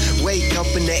of. Wake up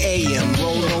in the AM,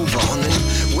 roll over on the.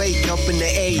 Wake up in the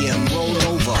AM, roll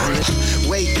over on the.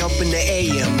 Wake up in the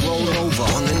AM, roll over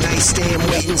on the nightstand,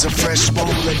 waiting's a fresh bowl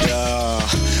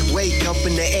of. Wake up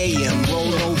in the AM,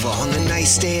 roll over on the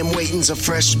nightstand, waiting's a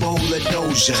fresh bowl of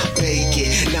Doja. Bake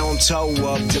it, now I'm toe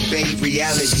up, debate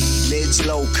reality. Lids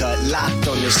low cut, locked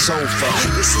on the sofa.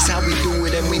 This is how we do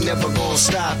it and we never gonna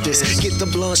stop this. Get the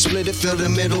blunt, split it, fill the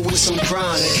middle with some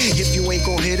chronic. If you ain't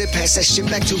gon' hit it, pass that shit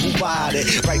back to who bought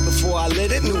it. Right before I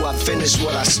lit it, knew I finished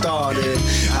what I started.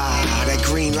 That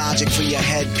green logic for your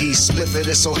headpiece. Split it,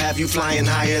 this'll have you flying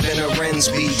higher than a Ren's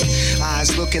beat.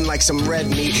 Eyes looking like some red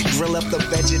meat. Grill up the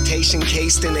Vegetation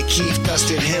cased in a keef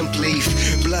dusted hemp leaf.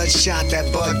 Bloodshot,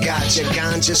 that bud got ya.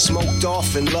 Ganja smoked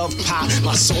off and love pop.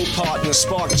 My soul partner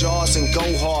spark jars and go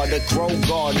hard. To grow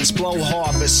gardens, blow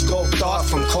harvest. Sculpt art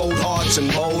from cold hearts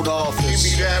and bold offers. Give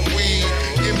me that weed,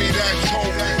 give me that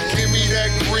coke, give me that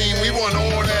green, we want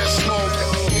all that smoke.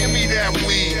 Give me that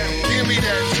weed, give me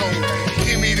that coke,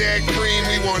 give me that green,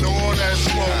 we want all that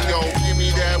smoke, yo. Give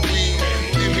me that weed,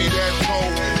 give me that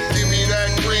coke, give me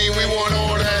that green, we want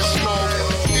all that smoke.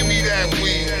 Give me that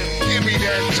weed, give me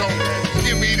that coke,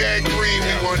 give me that green,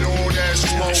 we want all that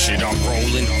smoke. Shit I'm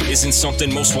rolling isn't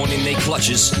something most want in they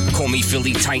clutches. Call me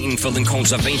Philly Titan, filling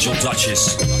cones of Angel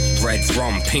Duchess. Red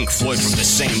rum, Pink Floyd from the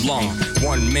same lung.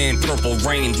 One man, Purple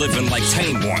Rain, living like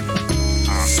Tame One.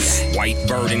 White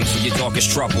burden for your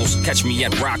darkest troubles. Catch me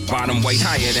at rock bottom, way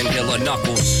higher than Hill of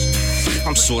Knuckles.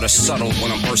 I'm sorta subtle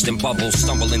when I'm bursting bubbles.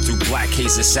 Stumbling through black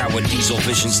hazes, sour diesel,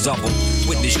 visions double.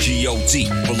 Witness G.O.D.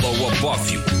 below above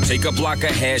you. Take a block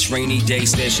of hash, rainy day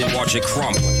stash and watch it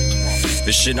crumble.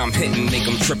 The shit I'm hitting make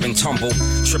them trip and tumble.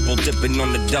 Triple dipping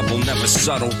on the double, never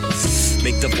subtle.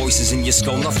 Make the voices in your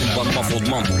skull nothing but muffled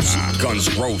mumbles. Guns,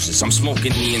 roses, I'm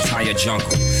smoking the entire jungle.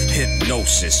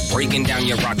 Hypnosis, breaking down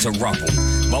your rock to rubble.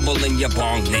 Bubble in your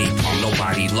bong, napalm,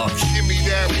 nobody loves you. Give me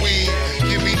that weed,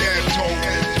 give me that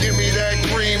coke, give me that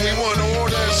green, we want all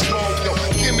that smoke, yo.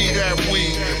 Give me that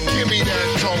weed, give me that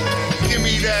coke, give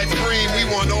me that green, we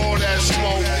want all that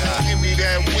smoke. Give me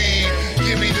that weed,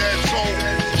 give me that coke,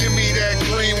 give me that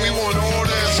green, we want all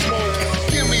that smoke.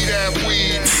 Give me that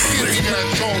weed, give me that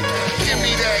coke, give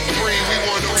me that green, we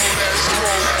want all that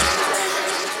smoke.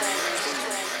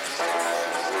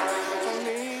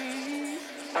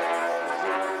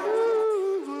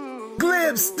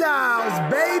 GLIBSTYLEZ,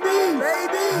 baby,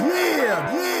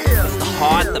 yeah. It's the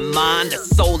heart, the mind, the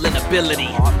soul, and ability.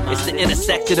 It's the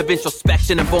intersection of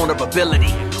introspection and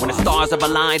vulnerability. When the stars are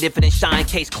aligned, infinite shine,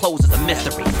 case closes a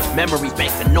mystery. Memories,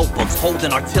 banks, and notebooks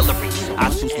holding artillery. I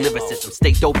choose lyricism,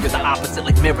 stay dope, you're the opposite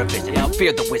like mirror vision.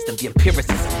 Fear the wisdom, the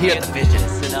empiricism, hear the vision.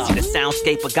 See the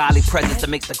soundscape of godly presence that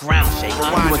makes the ground shake.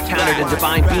 You encountered a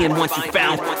divine being once you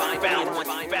found.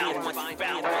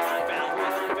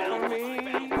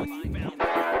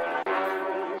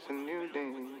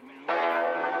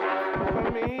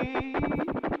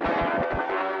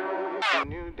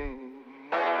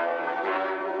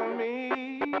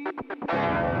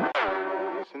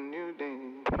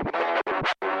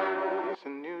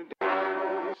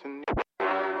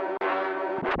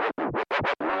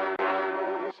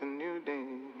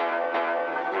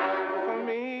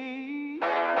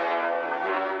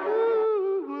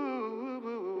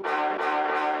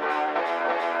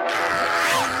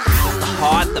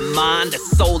 Heart, the mind, the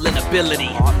soul, and ability.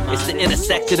 It's the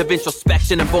intersection of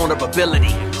introspection and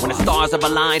vulnerability. When the stars are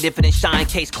aligned, infinite shine,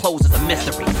 case closes a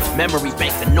mystery. Memories,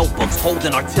 banks, and notebooks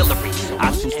holding artillery.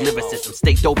 I choose lyricism,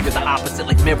 stay dope, you're the opposite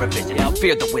like mirror vision.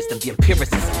 Fear the wisdom, the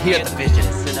empiricism, hear the vision.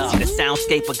 See the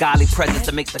soundscape of godly presence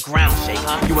that makes the ground shake.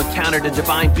 You encountered a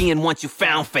divine being once you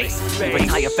found face. Your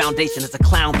entire foundation is a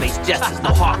clown-based justice,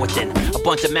 no heart within. A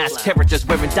bunch of masked characters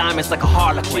wearing diamonds like a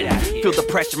harlequin. Feel the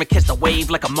pressure and catch the wave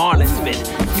like a marlin spin.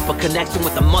 Keep a connection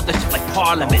with the mothership like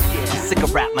Parliament. I'm sick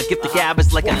of rap, my gift of gab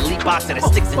is like an elite boxer that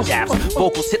sticks and jabs.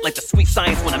 Vocals hit like the sweet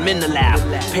science when I'm in the lab.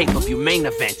 Pay-per-view main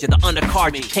event, you're the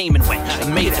undercard you came and went. A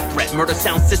major threat, murder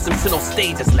sound systems to no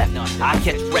stages left. I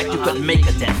catch wreck, you couldn't make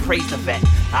a dent, praise the vet.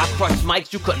 I crush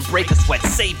mics, you couldn't break a sweat,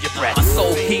 save your breath. My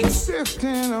soul keeps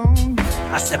shifting on.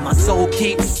 I said my soul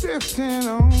keeps shifting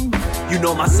on. You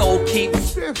know my soul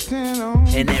keeps shifting on.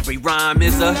 And every rhyme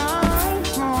is a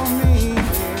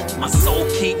my soul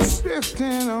keeps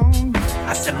shifting on.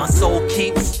 I said my soul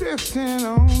keeps shifting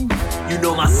on. You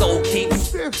know my soul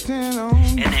keeps shifting on.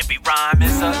 And every rhyme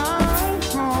is a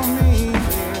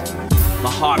my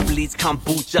heart bleeds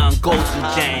kombucha and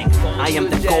gochujang. I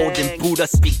am the golden Buddha,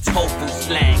 speak tofu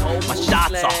slang. My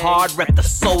shots are hard, rep the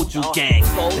Soju gang.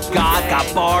 The God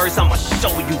got bars, I'ma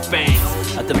show you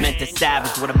fangs. A demented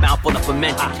savage with a mouthful of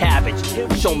fermented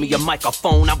cabbage. Show me a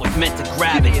microphone, I was meant to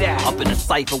grab it. Up in a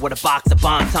cypher with a box of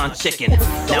Bonton chicken.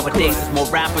 Nowadays there's more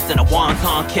rappers than a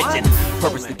wonton kitchen.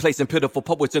 Purposely placing pitiful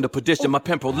poets into perdition. My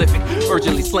pen prolific,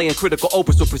 urgently slaying critical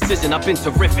opus with precision. I've been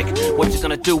terrific. What you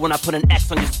gonna do when I put an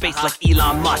X on your space like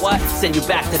Elon Musk? Send you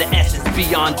back to the essence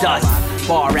beyond us.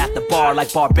 Bar after bar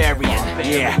like barbarian.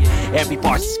 Yeah, every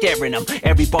bar scaring them,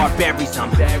 every bar buries them.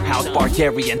 House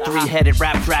Bargarian, three-headed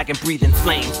rap dragon breathing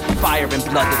flames. Fire and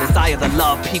blood, the desire, the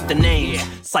love, peep the names.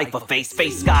 Cypher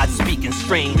face God speaking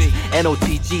strange.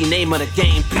 NOTG, name of the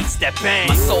game, beats that bang.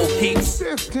 My soul keeps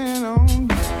shifting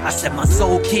on. I said my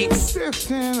soul keeps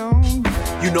shifting on.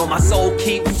 You know my soul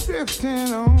keeps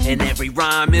shifting on. And every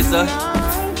rhyme is a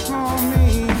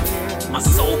My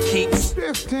soul keeps.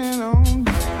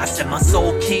 I said my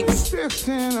soul keeps.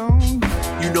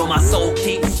 You know my soul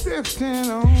keeps.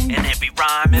 And every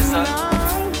rhyme is a.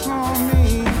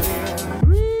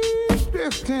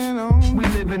 We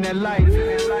living that life.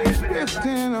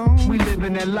 We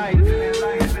living that life.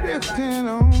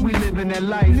 We living that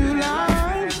life. You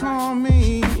life on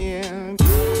me, yeah.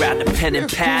 Grab the pen and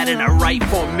pad and I write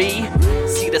for me.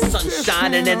 See the sun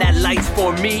shining and that light's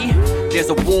for me. There's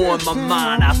a war in my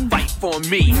mind, I fight for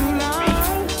me.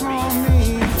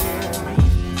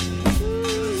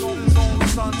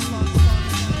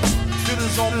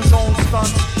 On his own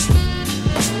stunts,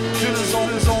 did his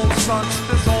own stunts,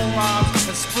 his own lives,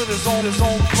 and split his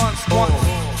own fronts.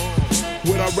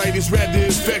 What I write is rather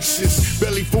infectious.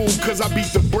 Belly full cause I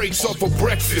beat the brakes off of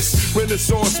breakfast.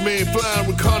 Renaissance man flying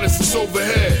reconnaissance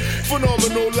overhead.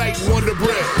 Phenomenal like Wonder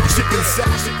Bread. Chicken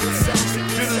salad.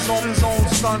 Did his own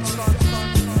stunts.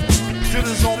 Did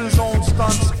his own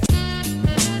stunts.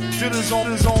 Did his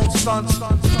own stunts.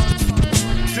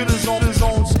 Did his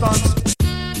own stunts.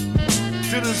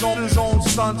 Did his own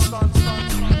stunts.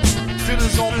 Did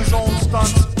his own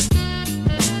stunts.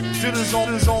 Did his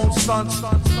own stunts.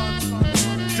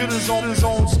 Did his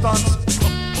own stunts.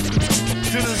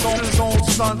 Did his own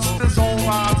stunts. His own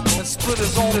lives and split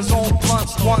his own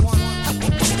blunts once.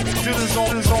 Did his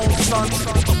own stunts.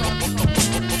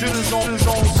 Did his own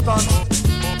stunts.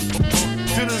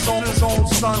 Did his own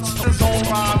stunts. His own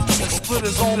lives and split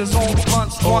his own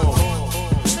blunts once.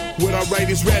 What I write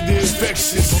is rather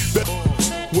infectious.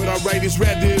 What I write is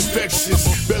rather infectious.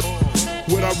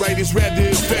 What I write is rather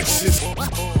infectious.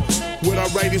 What I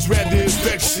write is rather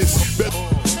infectious.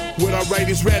 What I write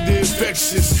is rather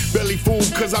infectious. Belly full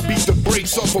cause I beat the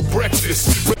brakes off of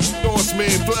breakfast. Renaissance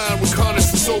man flying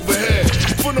reconnaissance overhead.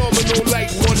 Phenomenal like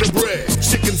Wonder Bread.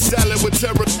 Chicken salad with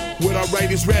terror. What I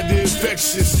write is rather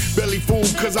infectious. Belly full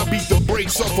cause I beat the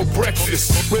brakes off of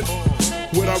breakfast.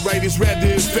 What I write is rather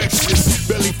infectious.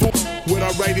 Belly full. What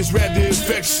I write is rather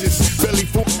infectious. Belly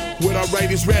full. What I write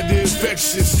is rather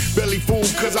infectious. Belly full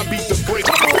cause I beat the brakes.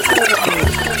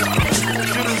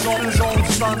 Did his own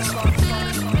stunts.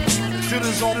 Did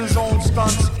his own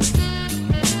stunts.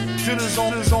 Did his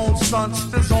own stunts.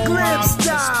 His own lives.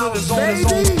 Split his own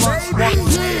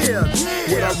blunts.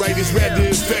 What I write is rather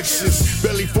infectious.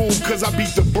 Belly full cause I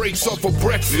beat the brakes off of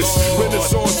breakfast.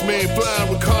 Renaissance man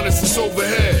flying reconnaissance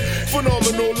overhead.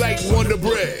 Phenomenal like Wonder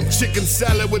Bread. Chicken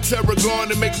salad with tarragon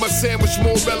to make my sandwich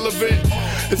more relevant.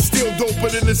 It's still doper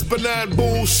than this benign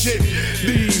bullshit.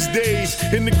 These days,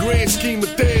 in the grand scheme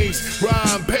of things,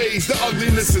 rhyme pays, the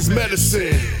ugliness is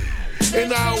medicine.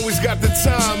 And I always got the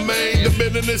time, man. The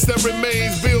bitterness that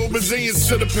remains, build resilience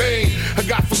to the pain. I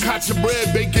got focaccia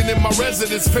bread baking in my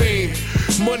residence fame.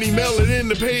 Money melted in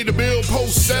to pay the bill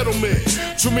post-settlement.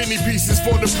 Too many pieces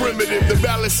for the primitive, the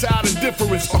balance out of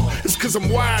difference. It's cause I'm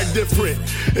wired different,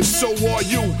 and so are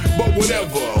you. But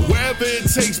whatever, wherever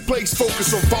it takes place,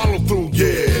 focus on follow through,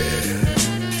 yeah.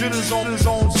 Did his own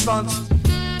stunts.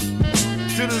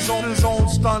 Did his own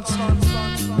stunts.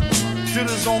 Did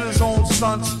his own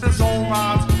stunts, his own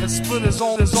lives, and split his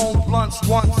own blunts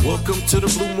once. Welcome to the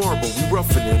Blue Marble, we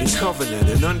roughing it and covering it,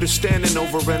 and understanding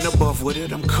over and above with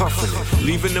it, I'm cuffing it.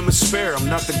 Leaving them a spare, I'm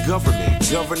not the government.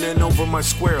 Governing over my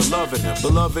square, loving it.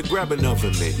 Beloved, grab an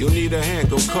oven mitt, you'll need a hand,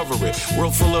 go cover it.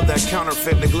 World full of that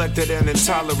counterfeit, neglected and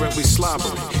intolerant, we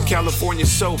slobbering. California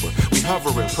sober, we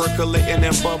hovering, percolating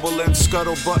and bubbling,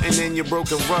 scuttle button in your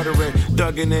broken ruddering,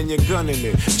 dugging and you're gunning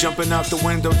it. Jumping out the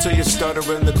window till you're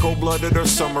stuttering, the cold blood or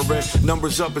summering,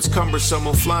 numbers up, it's cumbersome.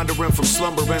 I'm floundering from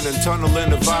slumbering and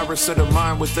tunneling the virus of the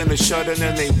mind within a shutting,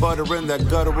 and they buttering that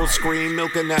guttural scream,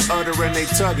 milking that uttering, they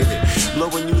tugging it,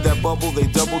 blowing you that bubble. They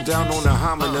double down on a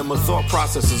homonym. A thought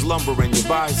process is lumbering. Your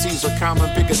biases are common.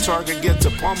 Pick a target, get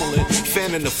to pummeling,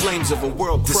 fanning the flames of a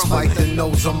world crumbling. Despite the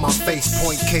nose on my face,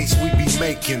 point case we be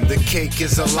making. The cake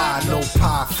is a lie, no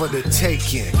pie for the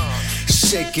taking.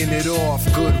 Shaking it off,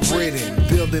 good ridden.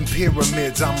 Building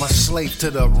pyramids, I'm a slave to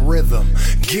the rhythm.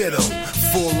 Get 'em,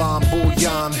 full on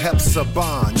bouillon,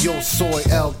 hepzibah. Yo soy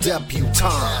el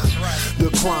debutante. The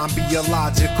crime be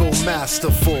illogical,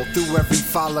 masterful. Through every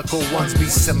follicle, once be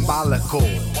symbolical.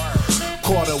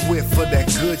 Caught a whiff for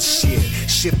that good shit.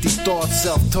 Shifty thoughts,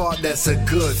 self-taught, that's a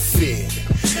good fit.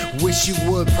 Wish you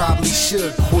would, probably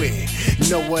should quit.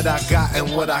 Know what I got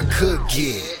and what I could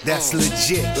get. That's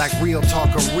legit, like real talk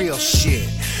or real shit.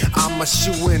 I'm a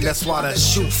shoe-in, that's why the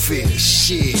shoe fit.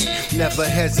 Shit, never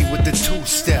hesitate with the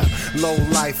two-step. Low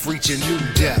life reaching new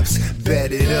depths.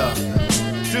 Bet it up.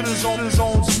 Did his own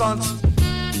stunts.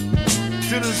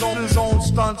 Did his own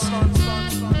stunts.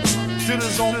 Did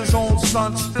his own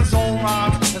stunts, his own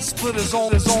rhymes, and split his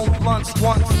own blunts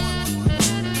once.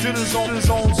 Did his own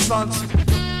stunts.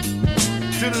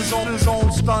 Did his own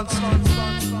stunts.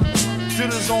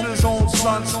 Did his own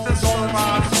stunts, his own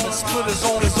rhymes, and split his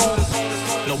own.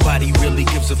 Nobody really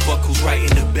gives a fuck who's writing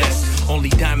the best. Only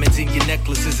diamonds in your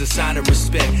necklace is a sign of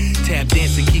respect. Tap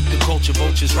dance and keep the culture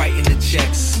vultures writing the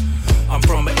checks. I'm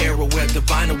from an era where the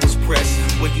vinyl was pressed,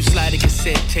 where you slide a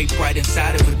cassette tape right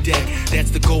inside of a deck.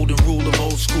 That's the golden rule of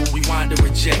old school, rewind or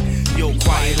reject. Yo,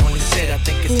 quiet on the set, I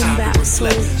think it's time to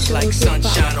reflect. Like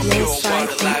sunshine on pure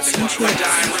water, live and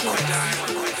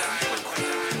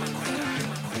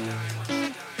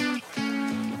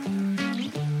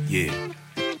yeah.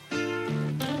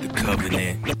 The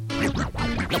Covenant.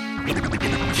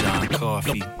 John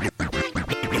Coffey. Yeah.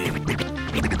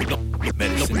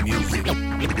 Medicine music.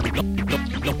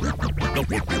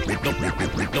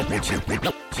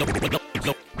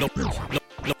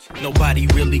 Nobody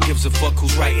really gives a fuck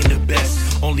who's writing the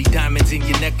best. Only diamonds in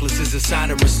your necklace is a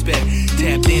sign of respect.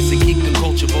 Tap dance and keep the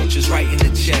culture vultures writing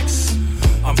the checks.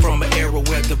 I'm from an era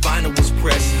where the vinyl was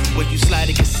pressed, where you slide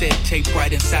a cassette tape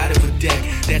right inside of a deck.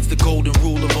 That's the golden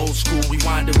rule of old school,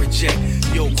 rewind or reject.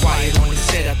 Yo, quiet on the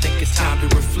set, I think it's time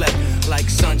to reflect. Like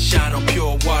sunshine on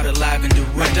pure water, live and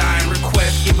direct. My dying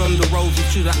request, give them the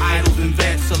roses to the idols and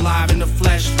vets. Alive in the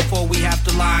flesh, before we have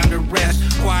to lie and the rest.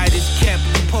 Quiet is kept,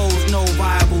 you pose no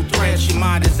viable threats. Your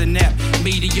mind is inept,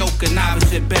 mediocre,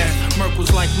 novice at best.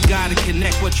 Merkel's like we gotta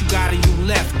connect what you got and you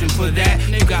left. And for that,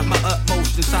 you got my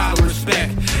utmost and solid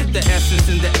respect. The essence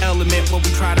and the element, what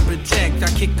we try to protect. I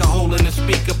kick a hole in the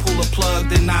speaker, pull a plug,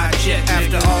 then I eject.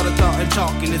 After all the thought and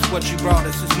talking, it's what you brought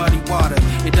us, it's muddy water.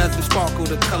 It doesn't sparkle,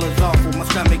 the color's awful, my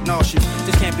stomach nauseous.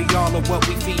 This can't be all of what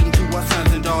we feeding to our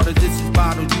sons and daughters. This is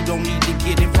bottled, you don't need to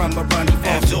get it from a runny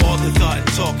faucet. After all the thought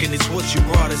and talking, it's what you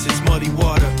brought us, it's muddy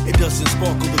water. It doesn't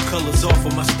sparkle, the color's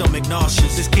awful, my stomach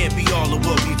nauseous. This can't be all of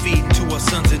what we feeding to our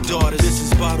sons and daughters. This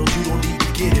is bottled, you don't need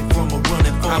to get it from a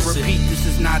running faucet. I repeat, this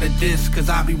is not a diss, cause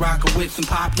I be rockin' with some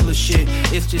popular shit.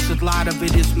 It's just a lot of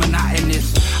it is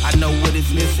monotonous. I know what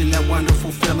is missing, that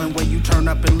wonderful feeling when you turn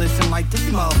up and listen like this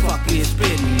motherfucker is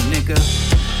spitting, nigga.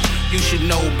 You should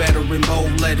know better in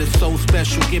bold letters, so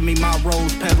special. Give me my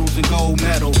rose petals and gold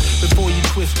medal. Before you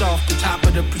twist off the top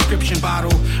of the prescription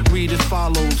bottle, read as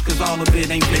follows, cause all of it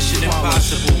ain't mission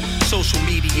impossible. Social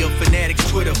media fanatics,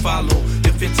 Twitter follow.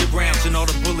 Defensive rounds and all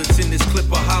the bullets in this clip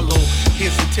are hollow.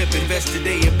 Here's a tip, invest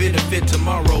today and benefit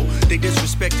tomorrow. They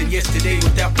disrespected yesterday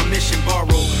without permission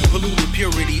borrow. Polluted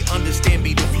purity, understand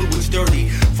me, the fluid's dirty.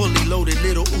 Fully loaded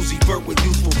little Uzi Vert with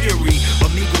youthful fury.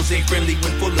 Amigos ain't friendly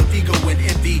when full of ego and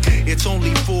envy. It's only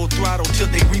full throttle till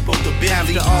they repo the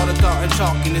Bentley. After all the thought and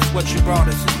talking, it's what you brought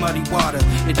us, it's muddy water.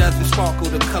 It doesn't sparkle,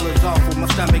 the color's awful, my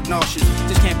stomach nauseous.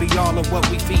 This can't be all of what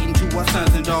we feeding to our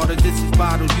sons and daughters. This is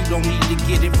bottled, you don't need to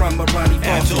get it from a runny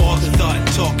faucet. After all the thought and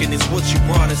talking, it's what you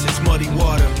brought us, it's muddy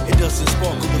water. It doesn't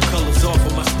sparkle, the color's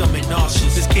awful, my stomach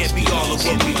nauseous. This can't be all of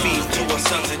what we feed to our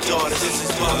sons and daughters. This is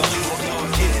bottled, you don't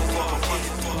need to get it from a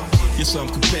runny faucet. Yes, I'm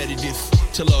competitive.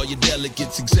 Tell all your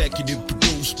delegates, executive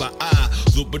produced by I,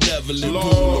 the benevolent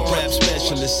ruler, rap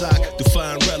specialist. I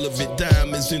define relevant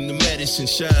diamonds in the medicine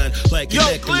shine like a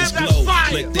necklace glow.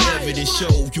 Let the evidence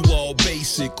show you all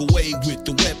basic. Away with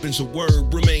the weapons of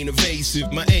word, remain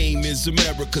evasive. My aim is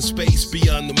America, space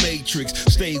beyond the matrix.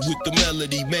 Stay with the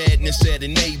melody, madness at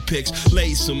an apex.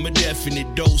 Lay some a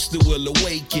definite dose that will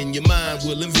awaken. Your mind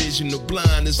will envision the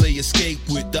blind as they escape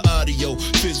with the audio.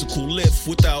 Physical lift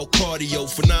without cardio,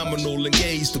 phenomenal.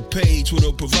 Engage the page with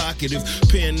a provocative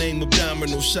pen name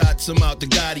abdominal shots. I'm out to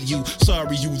guide you.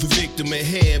 Sorry you the victim at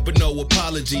hand, but no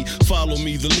apology. Follow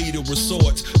me, the leader of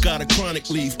sorts. Got a chronic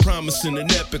leaf promising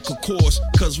an epic course,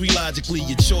 cause we logically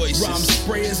your choices. Rhyme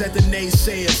sprayers at the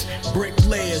naysayers, brick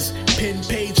layers, pen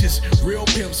pages, real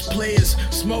pimps players,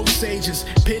 smoke sages,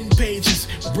 pen pages,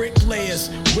 brick layers,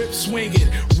 whip swinging.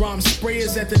 Rhyme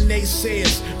sprayers at the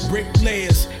naysayers, brick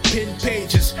layers, pen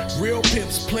pages, real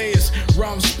pimps players.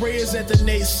 Rhyme sprayers at the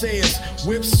naysayers,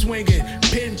 whip swinging,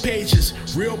 pen pages,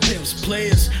 real pimps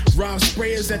players. Rhyme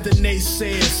sprayers at the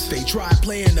naysayers. They try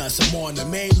playing us, I'm on the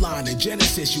main line in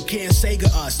Genesis. You can't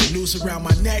Sega us, the noose around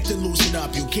my neck to loosen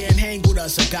up. You can't hang with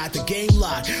us, I got the game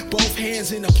locked. Both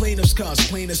hands in the plaintiff's cuffs,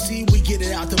 plain to see we get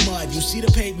it out the mud. You see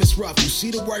the pavement's rough, you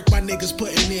see the work my niggas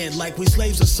putting in, like we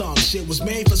slaves or some. Shit was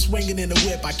made for swinging in the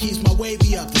whip, I keeps my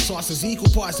wavy up. The sauce is equal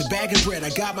parts of bag of bread, I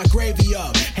got my gravy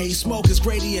up. Hey, smoke smoke is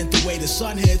gradient the way the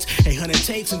sun hits. 800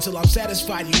 takes until I'm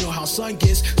satisfied. You know how sun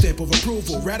gets. Stamp of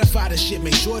approval, ratify the shit,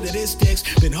 make sure that it sticks.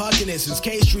 Been hugging it since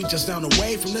K Street, just down the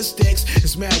way from the sticks.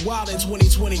 It's mad wild in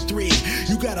 2023.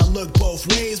 You gotta look both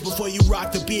ways before you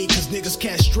rock the beat, cause niggas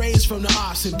catch strays from the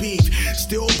ops and beef.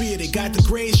 Still be it got the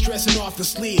grades stressing off the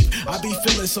sleeve. I be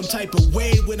feeling some type of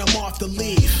way when I'm off the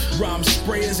leave. Rhyme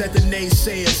sprayers at the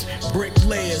naysayers,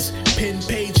 bricklayers, pen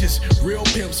pages, real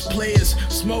pimps, players,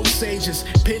 smoke sages,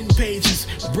 pen pages,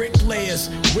 bricklayers,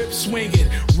 whip swinging.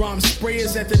 Rhyme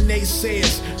sprayers at the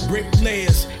naysayers,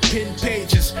 bricklayers, pen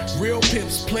pages, real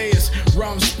pimps, players,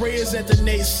 rhyme sprayers at the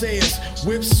naysayers,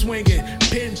 whip swinging,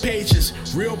 pen pages,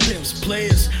 real pimps,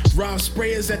 players, rhyme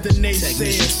sprayers at the naysayers.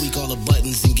 Technicians tweak all the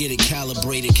buttons and get it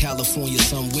calibrated. California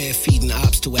somewhere feeding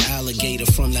ops to an alligator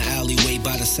from the alleyway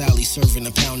by the Sally, serving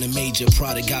a pound of major.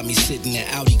 Prada got me sitting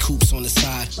at Audi coupes on the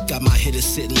side. Got my hitters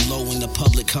sitting low in the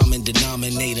public common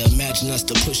denominator. Imagine us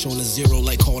to push on a zero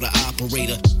like call the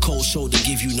operator. Cold shoulder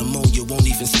give you pneumonia, won't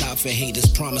even stop for haters.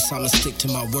 Promise I'ma stick to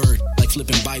my word. Like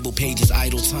flipping Bible pages,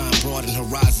 idle time, broaden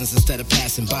horizons instead of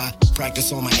passing by.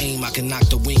 Practice on my aim, I can knock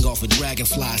the wing off a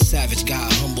dragonfly. Savage guy,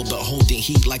 humble but holding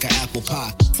heat like an apple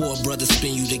pie. Four brothers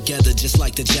spin you together just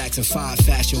like the Jackson 5.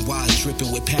 Fashion wise,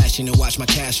 dripping with passion and watch my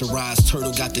cash arise.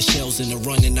 Turtle got the shells in the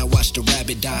run and I watch the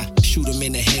rabbit die. Shoot him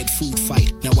in the head, food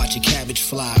fight. Now watch your cabbage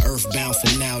fly. Earthbound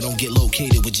for now, don't get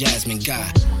located with Jasmine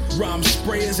Guy. Rhyme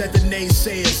sprayers at the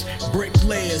naysayers,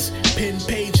 bricklayers, pen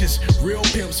pages, real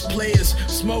pimps, players,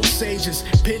 smoke sages,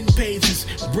 pen pages,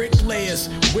 bricklayers,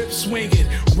 whip swinging.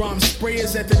 Rhyme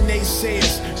sprayers at the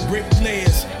naysayers,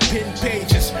 bricklayers, pen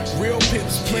pages, real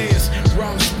pimps, players,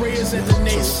 rhyme sprayers at the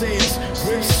naysayers,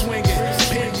 whip swinging,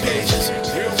 pen pages,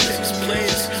 real pimps,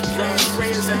 players, rhyme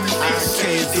sprayers at the naysayers. I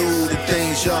can't do the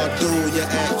things y'all do. You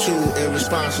act too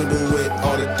irresponsible with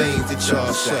all the things that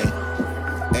y'all say.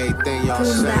 Everything y'all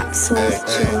say.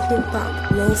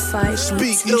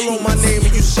 Speak ill on my name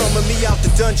and you summon me out the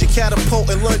dungeon, catapult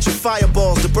and launching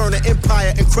fireballs to burn an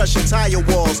empire and crush entire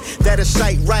walls. That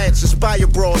incite riots, inspire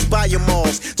brawls, buy your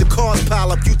malls. The cars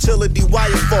pile up, utility wire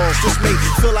falls. This may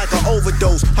feel like an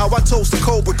overdose. How I toast the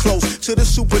cobra close to the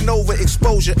supernova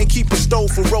exposure and keep a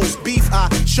stove for roast beef. I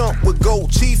chump with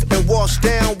gold teeth and wash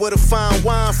down with a fine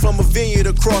wine from a vineyard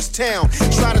across town.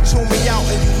 Try to tune me out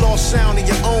and you lost sound in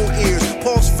your own ears.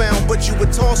 Pulse found, but you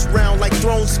would toss around like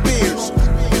thrown spears.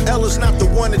 Ella's not the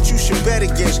one that you should bet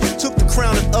against. Took the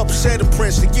crown and upset a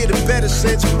prince to get a better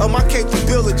sense of my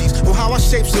capabilities, or how I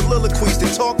shape soliloquies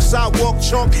that talk sidewalk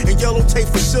chalk and yellow tape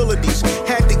facilities.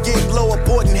 Had to get low,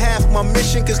 aborting half my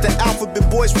mission, cause the alphabet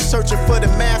boys were searching for the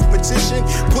mathematician.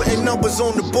 Putting numbers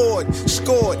on the board,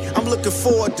 scored. I'm looking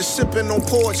forward to sipping on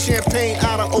poured champagne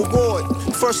out of award.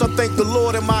 First I thank the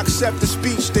Lord in my accepted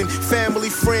speech, then family,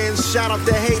 friends, shout out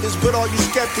the haters, but all you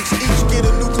skeptics each get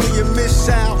a nuclear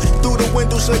missile through the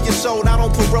windows of your soul. Not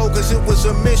on parole cause it was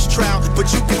a mistrial,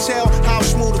 but you can tell how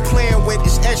smooth the plan went.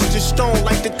 It's etched in stone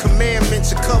like the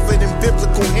commandments are covered in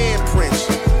biblical handprints.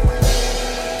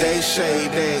 They say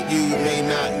that you may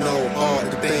not know all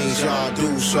the things y'all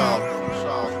do, so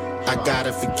I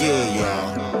gotta forgive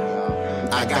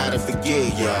y'all. I gotta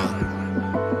forgive y'all.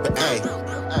 But hey,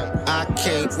 I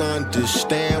can't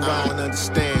understand why I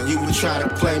understand you would try to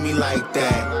play me like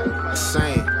that.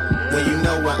 Same when you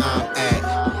know where I'm at.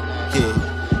 Yeah.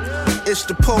 It's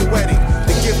the poetic,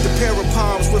 the gift of pair of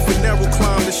palms with a narrow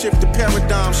climb to shift the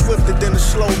paradigm swifter than a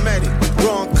slow medic.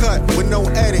 Wrong cut with no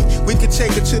edit. We could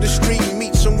take it to the street and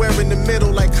meet somewhere in the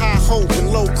middle like high hope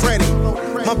and low credit.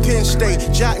 My pen stay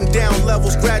jotting down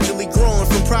levels, gradually growing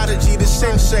from prodigy to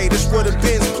sensei. This where the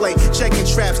bins play, checking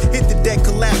traps, hit the deck,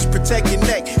 collapse, protect your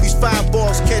neck. These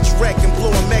fireballs catch wreck and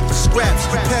blow a mech to scraps.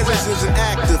 Peasants isn't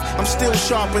active, I'm still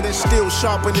sharper than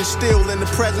steel in the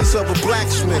presence of a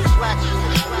blacksmith.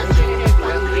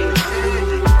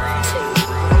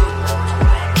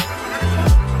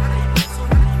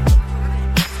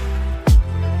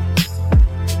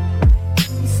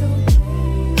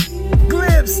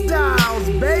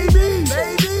 GLIBSTYLEZ, baby,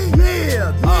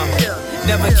 yeah.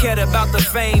 Never cared about the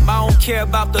fame, I don't care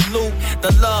about the loot.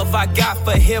 The love I got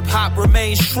for hip-hop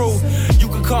remains true. You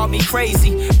can call me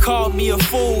crazy, call me a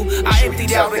fool. I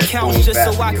emptied out accounts just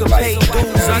so I could pay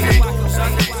dues.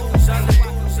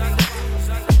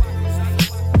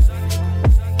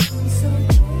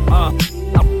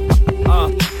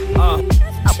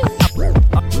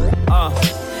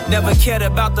 Never cared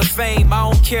about the fame,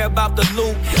 I don't care about the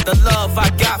loot. The love I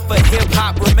got for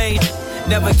hip-hop remains.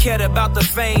 Never cared about the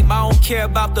fame, I don't care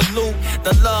about the loot.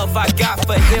 The love I got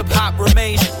for hip-hop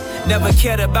remains. Never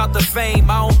cared about the fame,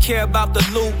 I don't care about the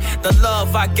loot. The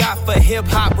love I got for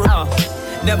hip-hop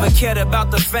Never cared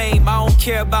about the fame, I don't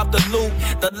care about the loot.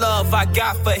 The love I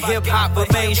got for hip-hop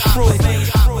remains true.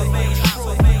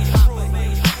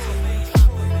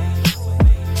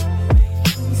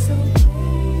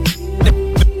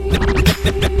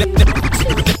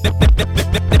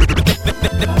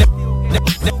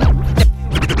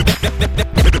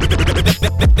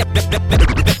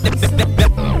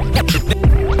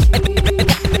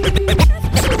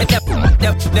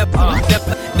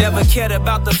 Never cared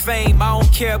about the fame, I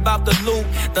don't care about the loot.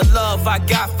 The love I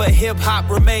got for hip-hop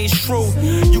remains true.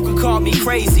 You can call me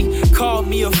crazy, call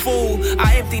me a fool.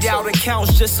 I emptied out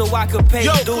accounts just so I could pay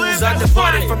dues. I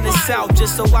departed from the South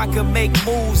just so I could make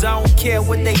moves. I don't care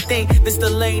what they think, this the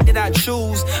lane that I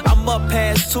choose. I'm up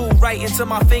past 2, right into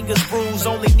my fingers bruised.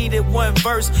 Only needed 1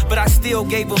 verse, but I still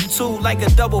gave them 2 like a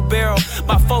double barrel.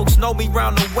 My folks know me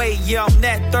round the way, yeah, I'm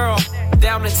that thorough.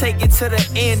 Down to take it to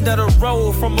the end of the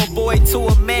road. From a boy to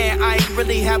a man, I ain't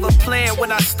really have a plan.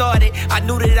 When I started, I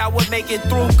knew that I would make it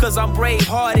through, cause I'm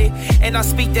brave-hearted, and I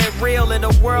speak that real in a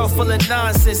world full of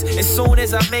nonsense. As soon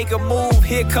as I make a move,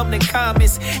 here come the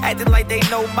comments, acting like they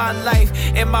know my life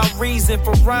and my reason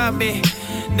for rhyming.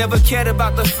 Never cared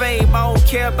about the fame, I don't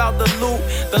care about the loot.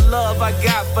 The love I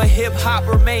got for hip-hop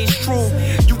remains true.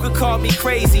 You could call me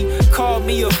crazy, call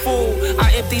me a fool.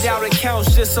 I emptied out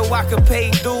accounts just so I could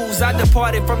pay dues. I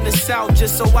departed from the South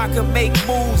just so I could make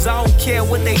moves. I don't care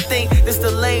what they think, this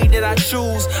the lane that I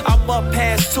choose. I'm up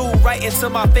past 2, right into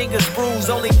my fingers bruised.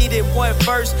 Only needed 1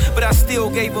 verse, but I still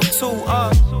gave them 2.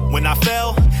 When I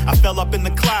fell up in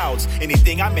the clouds.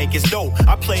 Anything I make is dope.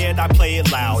 I play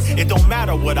it loud. It don't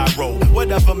matter what I wrote,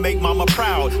 whatever make mama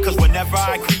proud. Cause whenever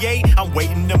I create, I'm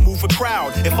waiting to move a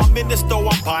crowd. If I'm in the store,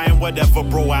 I'm buying whatever,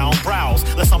 bro, I don't browse.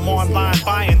 Unless I'm online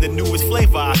buying the newest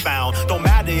flavor I found. Don't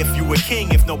matter if you a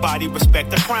king, if nobody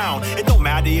respect the crown. It don't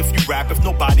matter if you rap, if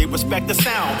nobody respect the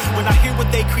sound. When I hear what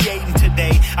they creating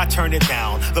today, I turn it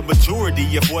down. The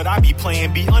majority of what I be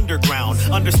playing be underground.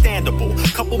 Understandable,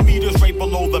 couple meters right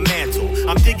below the mantle.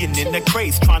 I'm digging in the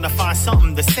crates, trying to find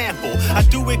something to sample. I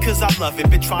do it cause I love it,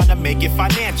 but trying to make it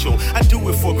financial. I do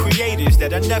it for creators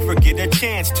that I never get a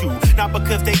chance to. Not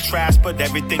because they trash, but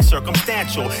everything's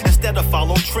circumstantial. Instead of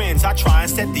follow trends, I try and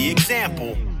set the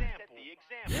example.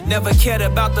 Never cared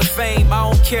about the fame, I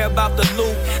don't care about the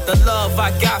loot. The love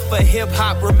I got for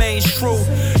hip-hop remains true.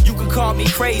 You can call me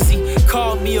crazy,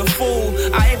 call me a fool.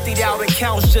 I emptied out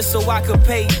accounts just so I could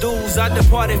pay dues. I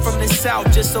departed from the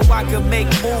South just so I could make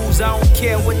moves. I don't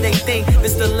care what they think,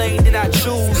 this the lane that I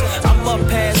choose. I'm up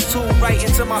past 2, right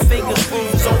into my fingers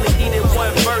bruised. Only needed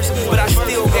 1 verse, but I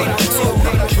still gave them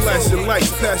 2. Flashing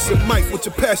lights, passing mic, what's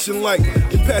your passion like?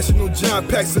 Your passion on John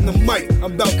passing the mic,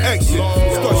 I'm about action.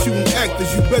 Start shooting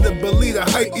actors, you better believe the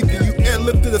height. Either you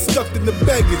airlifted or stuffed in the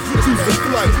baggage, you choose the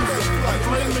flight. I'm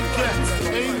flaming cats,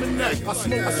 aiming neck. I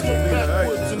smoke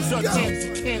backwoods and Dutch ants,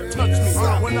 you can't touch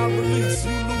me. When I release,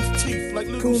 you lose teeth like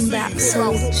little seeds. Boom bap,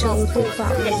 soul, chill, hip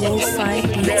hop, lo-fi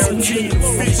beats and treats.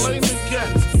 Flaming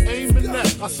cats, aiming neck.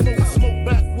 I smoke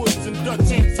backwoods and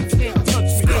Dutch ants, you can't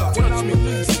touch me. When I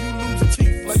release, you lose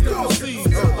teeth like little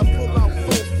seeds. I pull out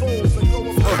 4 fours and go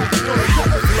up.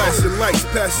 Flashing lights,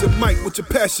 passing mic, what's your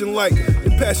passion like?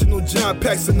 Your passion on John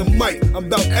passing the mic, I'm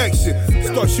about action.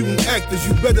 Start shooting actors,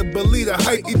 you better believe the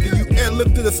height. Either you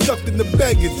airlifted or stuffed in the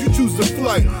baggage, you choose the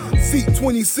flight. Seat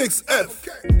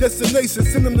 26F, destination,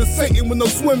 send them to Satan with no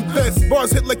swim vest.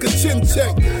 Bars hit like a chin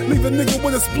check, leave a nigga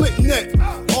with a split neck.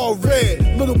 All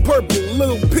red, little purple,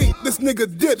 little pink, this nigga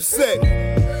Dipset.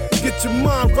 Get your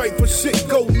mind right for shit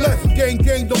go left.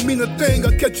 Gang don't mean a thing,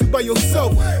 I'll catch you by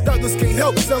yourself. Doctors can't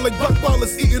help, sound like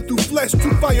Rottweilers eating through flesh. 2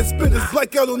 fire spitters,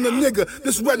 black out on the nigga,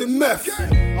 this red and meth.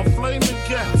 I'm flaming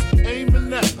gas, aiming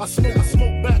neck. I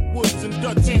smoke backwoods and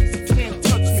Dutch ants, you can't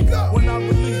touch me. When I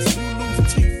release, you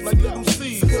lose teeth like little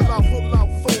seeds. Pull out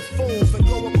 4 fours and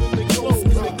go up in the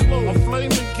clothes. I'm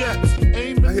flaming gas,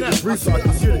 aiming neck. I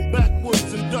smoke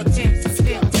backwoods and Dutch ants, you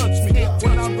can't touch me.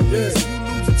 When I release, you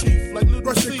lose teeth like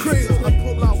little seeds. I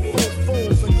pull out 4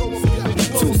 fours and go up in the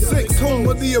clothes. 2-6, home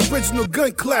of the original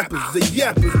gun clappers, the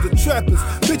yappers, the trappers.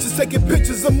 Bitches taking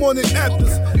pictures, I'm on it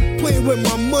afters. Playing with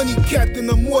my money, captain,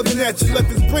 I'm more than that. You left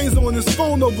his brains on his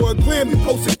phone over a Grammy,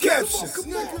 posted captions.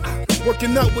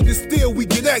 Working out with the steel, we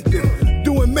get active.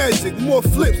 Doing magic, more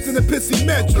flips than a pissy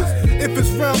mattress. If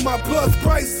it's round my plus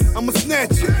price, I'ma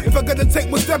snatch it. If I gotta take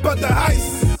 1 step out the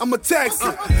heist, I'ma tax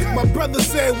it. My brother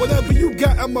said, whatever you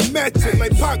got, I'ma match it.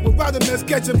 Like Pac with Rodamans,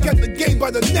 catch him, got the game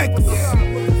by the necklace.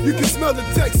 You can smell the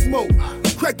tech smoke.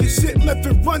 Cracking shit, left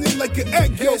it running like an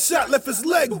egg yolk. Shot, left his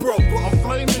leg broke. I'm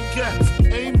flaming cats,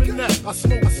 aiming neck. I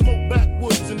smoke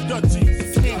backwoods and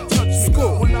Dutchies, you can't touch me.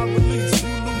 When I release, you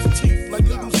lose teeth like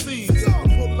little seeds. I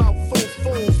pull out 4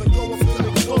 fours and go up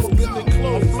in the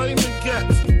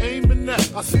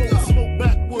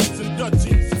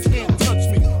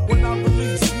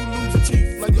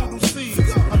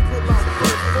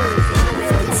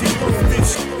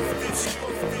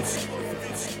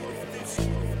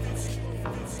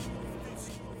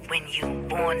When you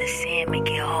born to sin, make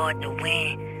it hard to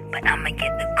win. But I'ma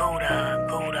get the Gouda.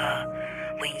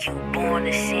 When you born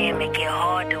to sin, make it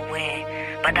hard to win.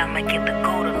 But I'ma get the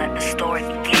Gouda, let the story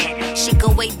begin. She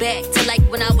go way back to like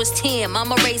when I was 10.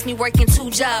 Mama raised me working 2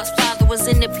 jobs, father was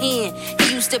in the pen.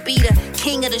 He used to be the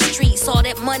king of the streets. All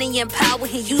that money and power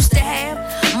he used to have.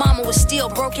 Mama was still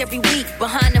broke every week.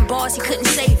 Behind them bars, he couldn't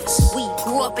save us. We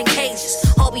grew up in cages.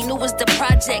 All we knew was the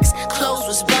projects. Clothes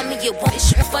was bummy, it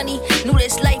wasn't funny. Knew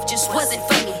this life just wasn't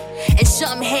for me. And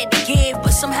something had to give,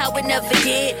 but somehow it never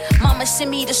did. Mama sent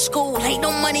me to school, ain't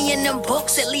no money in them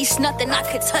books. At least nothing I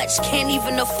could touch, can't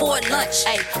even afford lunch.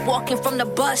 Ay, walking from the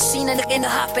bus, seen a nigga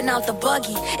hopping out the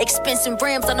buggy. Expensive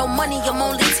rims, I know money, I'm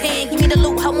only 10. Give me the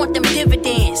loot, I want them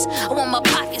dividends. I want my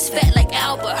pockets fat like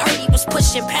Albert, heard he was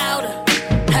pushing powder.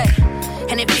 Hey,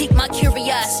 and it piqued my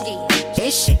curiosity.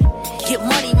 This shit, get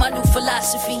money, my new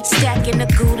philosophy. Stacking the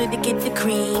Gouda to get the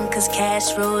cream, cause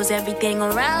cash rules everything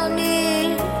around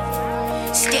me.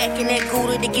 Stacking that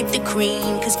Gouda to get the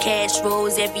cream, cause cash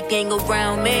rolls everything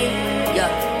around me.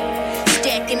 Yeah.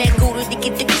 Stacking that Gouda to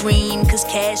get the cream, cause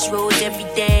cash rolls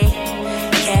everything.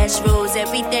 Cash rolls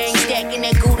everything. Stacking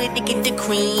that Gouda to get the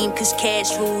cream, cause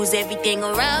cash rules everything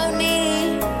around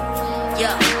me.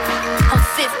 Yeah. I'm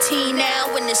 15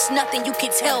 now and there's nothing you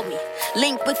can tell me.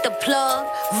 Link with the plug,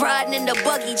 riding in the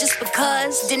buggy just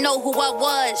because. Didn't know who I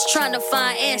was, trying to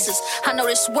find answers. I know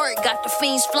this work got the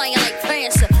fiends flying like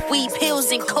Prancer. Weed,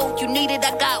 pills, and coke, you need it,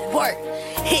 I got work.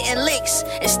 Hitting licks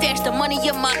and stash the money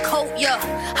in my coat, yeah.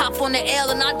 Hop on the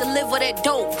L and I deliver that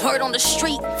dope. Word on the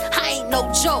street, I ain't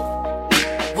no joke.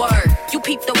 Word, you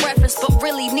peeped the reference, but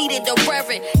really needed the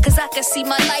reverend. Cause I could see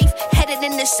my life headed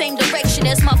in the same direction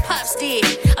as my pops did.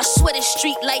 I swear the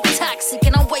street like toxic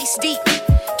and I'm waist deep.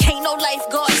 Can't no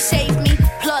lifeguard save me.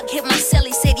 Plug hit my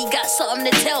celly, said he got something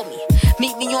to tell me.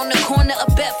 Meet me on the corner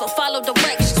of Bedford, follow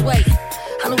directions, wait.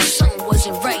 I knew something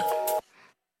wasn't right.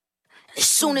 As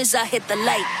soon as I hit the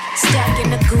light,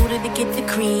 stacking the Gouda to get the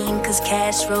cream, cause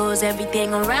cash rolls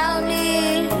everything around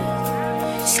me.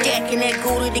 Stacking that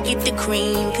Gouda to get the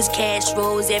cream, cause cash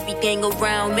rolls everything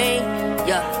around me.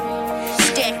 Yeah.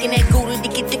 Stacking that Gouda to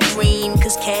get the cream,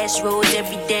 cause cash rolls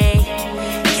everything.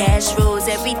 Cash rules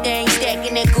everything.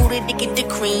 Stacking that Gouda to get the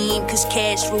cream, cause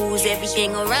cash rules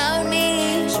everything around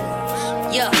me.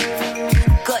 Yeah.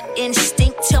 Gut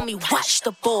instinct, tell me watch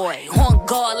the boy. On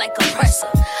guard like a presser.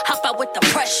 Hop out with the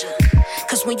pressure.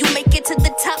 Cause when you make it to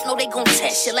the top, no, they gon'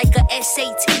 test you like a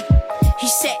SAT. He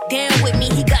sat down with me,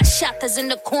 he got shotters in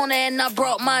the corner and I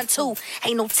brought mine too.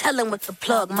 Ain't no telling what the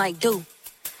plug might do.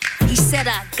 He said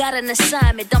I got an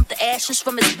assignment, dump the ashes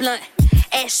from his blunt.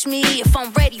 Asked me if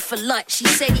I'm ready for lunch. He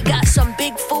said he got some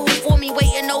big food for me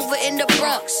waiting over in the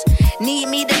Bronx. Need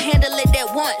me to handle it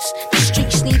at once. The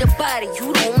streets need a body,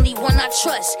 you the only one I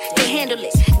trust to handle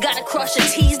it. Gotta cross your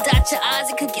T's, dot your I's,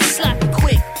 it could get sloppy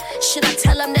quick. Should I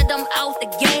tell him that I'm out the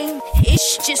game?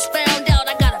 Ish, just found out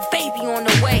I got a baby on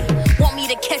the way. Want me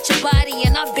to catch a body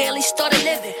and I barely started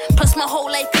living. Plus my whole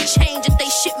life could change if they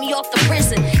ship me off to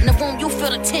prison. In the room you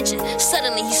feel the tension,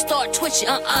 suddenly he start twitching.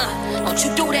 Don't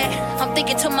you do that, I'm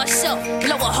thinking to myself.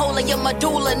 Blow a hole in your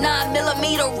medulla,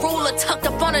 9mm ruler tucked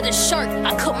up under the shirt.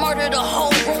 I could murder the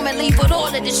whole room and leave with all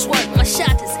of this work. My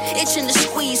shot is itching to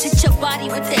squeeze, hit your body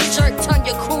with that jerk. Turn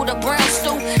your crew to brown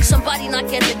stew. Somebody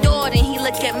knock at the door, then he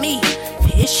look at me.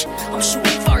 Bitch, I'm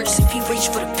shooting first if he reach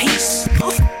for the piece.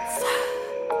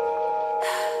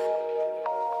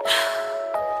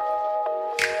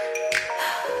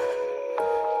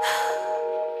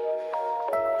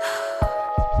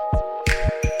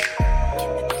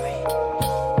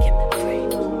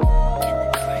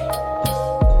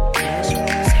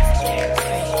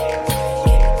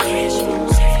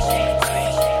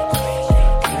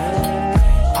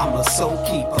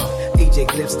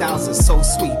 GLIBSTYLEZ is so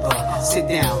sweeper. Sit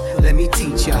down, let me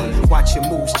teach ya. Watch your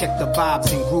moves, check the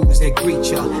vibes and grooves that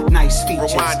greet ya. Nice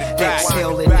features,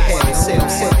 exhale, inhale, sell.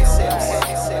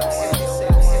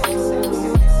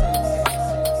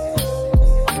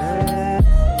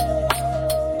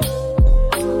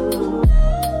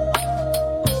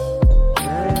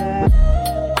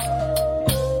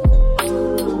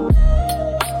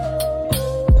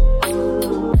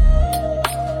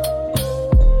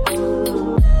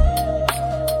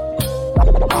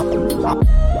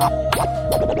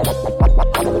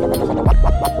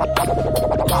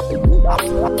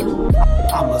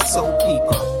 I'm a soul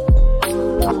keeper.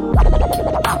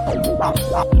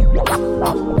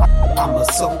 I'm a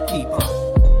soul keeper.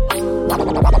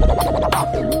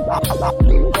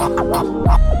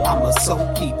 I'm a soul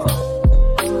keeper.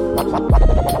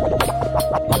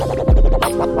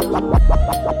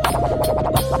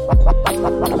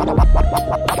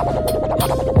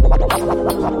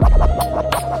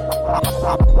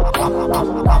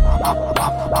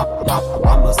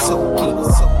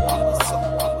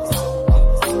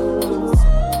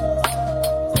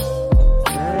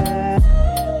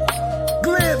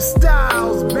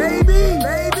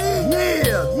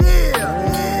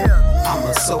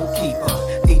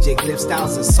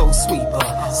 GLIBSTYLEZ is so sweet,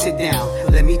 sit down,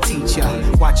 let me teach ya.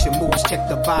 Watch your moves, check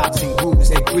the vibes and grooves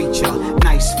that greet ya.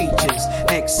 Nice features,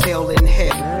 exhale,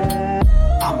 inhale.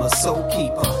 I'm a soul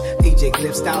keeper. DJ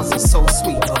GLIBSTYLEZ is so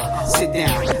sweet, sit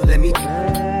down, let me.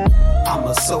 I'm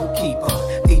a soul keeper.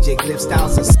 DJ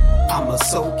GLIBSTYLEZ is. I'm a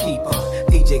soul keeper.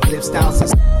 DJ GLIBSTYLEZ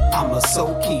is. I'm a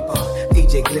soul keeper.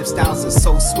 DJ GLIBSTYLEZ is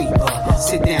so sweet,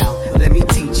 sit down, let me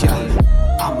teach ya.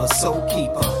 I'm a soul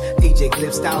keeper. DJ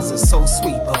GLIBSTYLEZ is so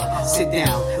sweet, sit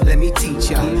down, let me teach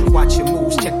ya. Watch your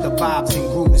moves, check the vibes and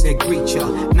grooves that greet ya.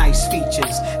 Nice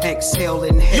features, exhale,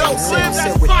 inhale,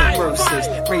 set with the verses.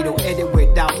 Radio edit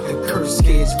without the curse,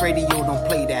 kids. Radio don't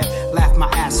play that. Laugh my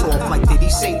ass off like did he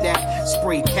say that?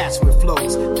 Spray cats with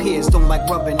flows. Peers don't like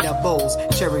rubbing their bows.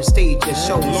 Sharing stage and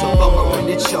shows, a bummer when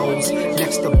it shows.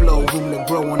 Next to blow, room to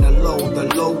grow on the low. The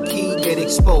low key get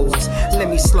exposed. Let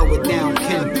me slow it down,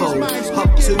 tenfold.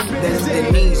 Up to bend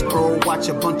the knees, bro. Watch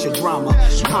a bunch of drama.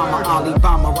 Kama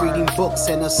Alibama reading books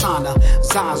in Asana.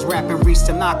 Zaz rapping Reese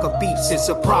Tanaka beats, it's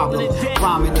a problem.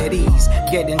 Rhyming at ease,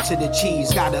 get into the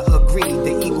cheese. Gotta agree,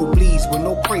 the eagle bleeds with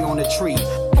no prey on the tree.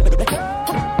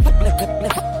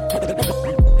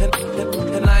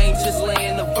 And I ain't just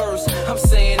laying the verse, I'm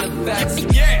saying the facts.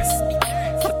 Yes.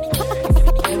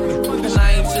 And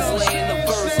I ain't just laying the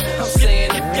verse, I'm saying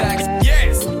the facts.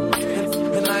 Yes.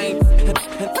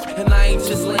 And I ain't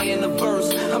just laying the verse,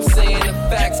 I'm saying the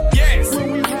facts. Yes.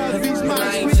 And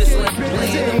I ain't just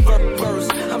laying the verse,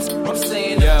 I'm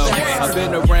saying the facts. I've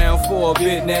been around for a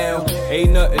bit now,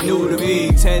 ain't nothing new to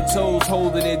me. 10 toes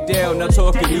holding it down, not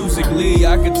talking musically.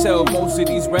 I can tell most of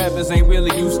these rappers ain't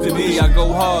really used to me. I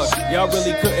go hard, y'all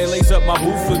really couldn't lace up my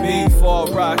boots for me. Fall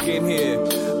rock in here,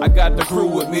 I got the crew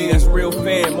with me, that's real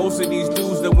fan. Most of these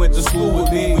dudes that went to school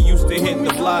with me, we used to hit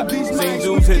the block, same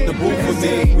dudes hit the booth with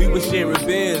me. We was sharing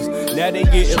beers, now they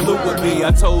getting loot with me.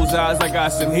 I told Zaz I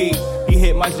got some heat, he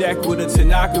hit my jack with a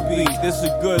Tanaka beat. This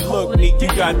a good look, Neek, you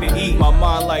got to eat. My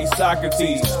mind like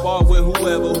Socrates, spar with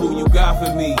whoever who you got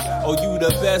for me. Oh, you the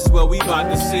best, well we bout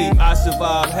to see. I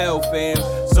survived hell, fam,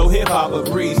 so hip-hop a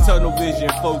breeze. Tunnel vision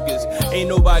focus, ain't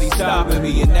nobody stopping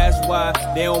me. And that's why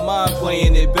they don't mind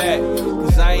playing it back,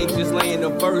 cause I ain't just laying the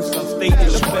verse, I'm stating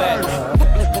the fact.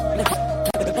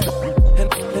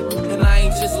 And I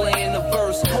ain't just laying the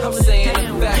verse, I'm saying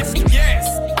the facts. Yes.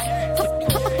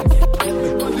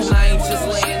 And I ain't just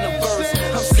laying the verse,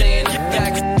 I'm saying the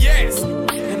facts. Yes.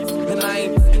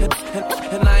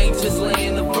 And I ain't just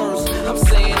laying the verse, I'm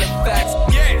saying the facts.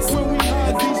 Yes.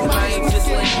 And I ain't just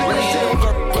laying the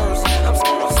verse, I'm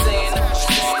saying the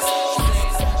facts.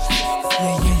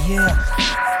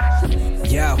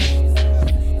 Yeah.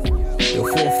 Yo,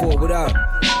 4-4, what up?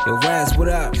 Yo, Raz, what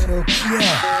up?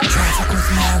 Traffic with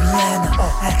Mariana,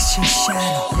 action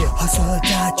shadow. Hustle or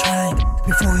die trying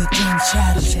before your dream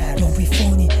shatters. Don't be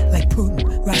phony like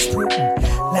Putin, Rasputin.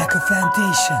 Lack of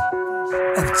foundation,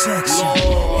 objection.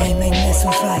 Aiming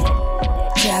missiles like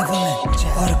javelin.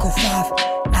 Article 5,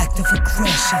 active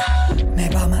aggression.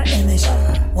 Made by my image,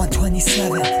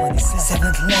 127.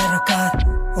 7th letter God,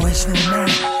 original man.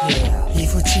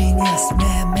 Evil genius,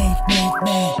 man-made, made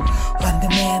man. I'm the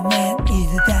man,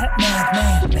 either that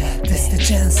madman. This the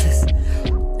Genesis,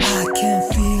 I can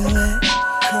feel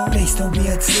it. Based on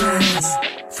weird science,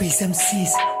 freeze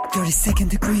MCs, 32nd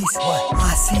degrees.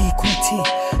 I see equal T,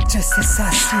 justice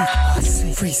I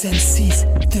seek. Freeze MCs,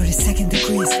 32nd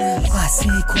degrees. I see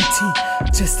equal T,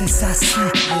 justice I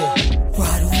seek.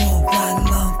 Right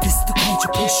along, this the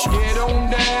culture pusher. Get on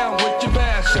down with your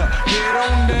bass up. Get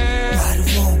on down.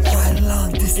 Right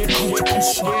along, this the culture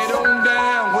pusher. Get on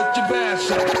down with your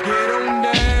bass up. Get on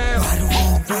down.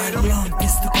 Right along,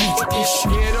 this the culture pusher.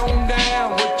 Get on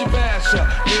down with your bass up.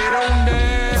 Get on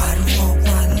down.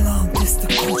 Right along, this the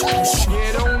culture pusher.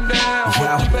 Get on down with your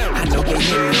bass up. I know they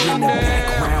hear me in the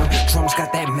background. Drums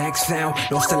got that max sound.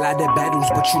 Lost a lot of battles,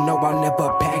 but you know I'll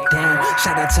never back down.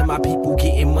 Shout out to my people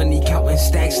getting money, counting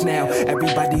stacks now.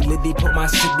 Everybody lit, they put my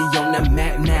city on the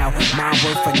map now. My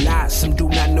word for lot, some do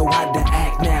not know how to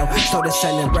act now. Started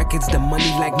selling records, the money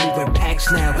like moving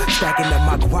packs now. Stacking up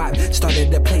my guap,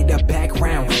 started to play the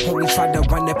background. When we tried to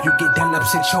run up, you get done up,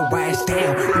 sit your ass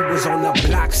down. We was on the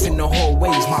blocks in the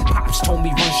hallways. My pops told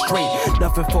me run straight.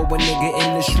 Nothing for a nigga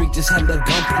in the street, just hella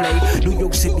gunplay. New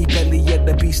York City, belly of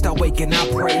the beast, I wake and I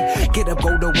pray. Get up,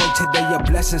 go to work today, a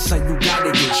blessing, son, you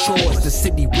gotta get chores. The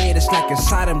city red, it's like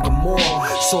inside of Gomorrah.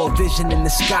 Saw a vision in the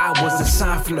sky, was a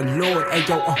sign from the Lord.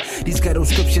 Ayo, these ghetto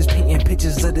scriptures painting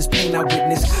pictures of this pain I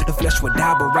witnessed. The flesh will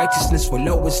die, but righteousness will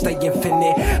always stay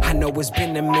infinite. I know it's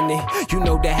been a minute, you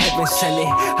know that heaven sent it.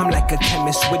 I'm like a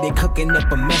chemist with it, cooking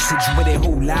up a message with it.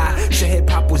 Who lie? Said hip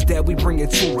hop was dead yeah, we bring it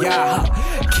to ya.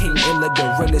 King Illa,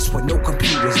 the realest with no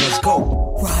computers. Let's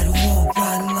go. Ride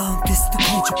along, this the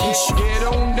culture pusher. Get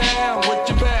on down with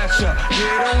your basher.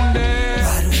 Get on down.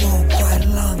 Ride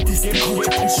along, this the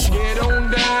culture pusher. Get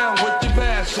on down with your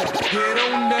basher. Get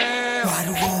on down.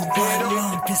 Ride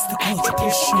along, this the culture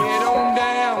pusher. Get on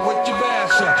down with your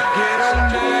basher. Get on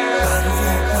down.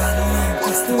 Ride along,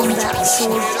 this the Boom culture bap, pusher.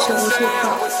 soul, chill, hip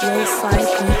hop, lo-fi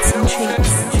beats and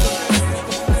treats.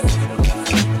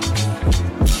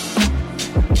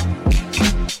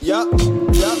 Yup.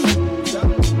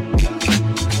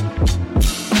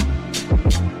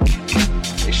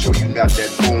 Make sure you got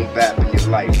that boom bap in your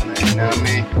life, man. You know what I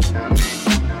mean?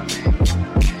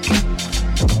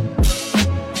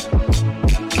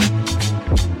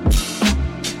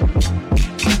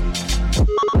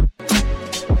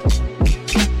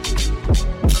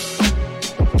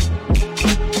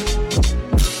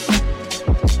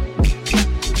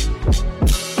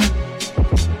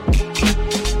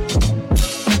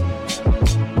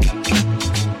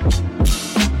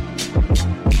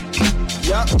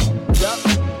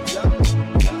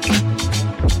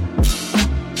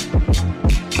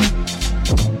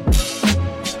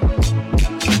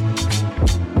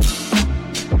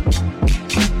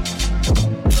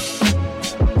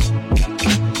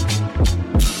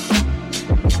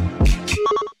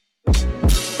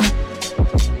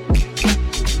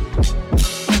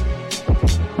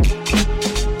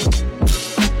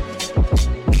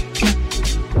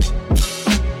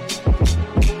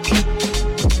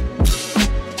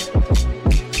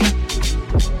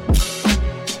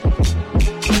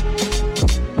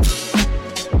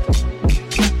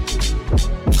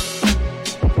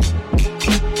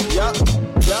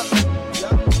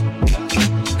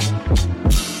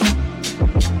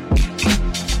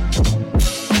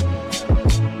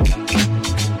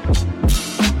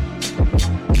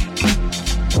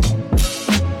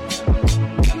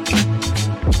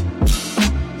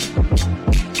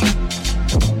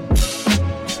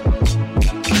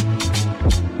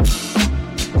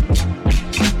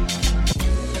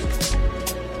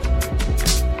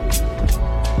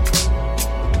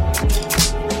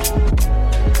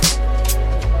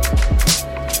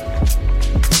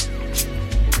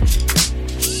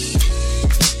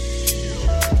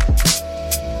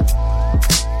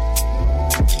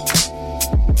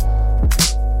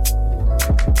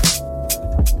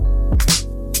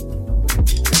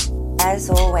 As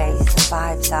always, the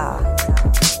vibes are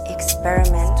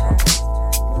experimental,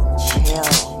 chill,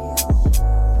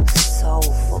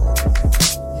 soulful,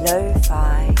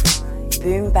 lo-fi,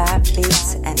 boom bap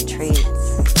beats and treats.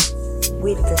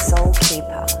 With the soul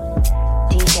keeper,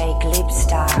 DJ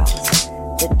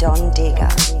GLIBSTYLEZ, the Don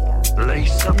Digger. Lay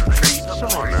some treats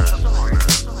on us.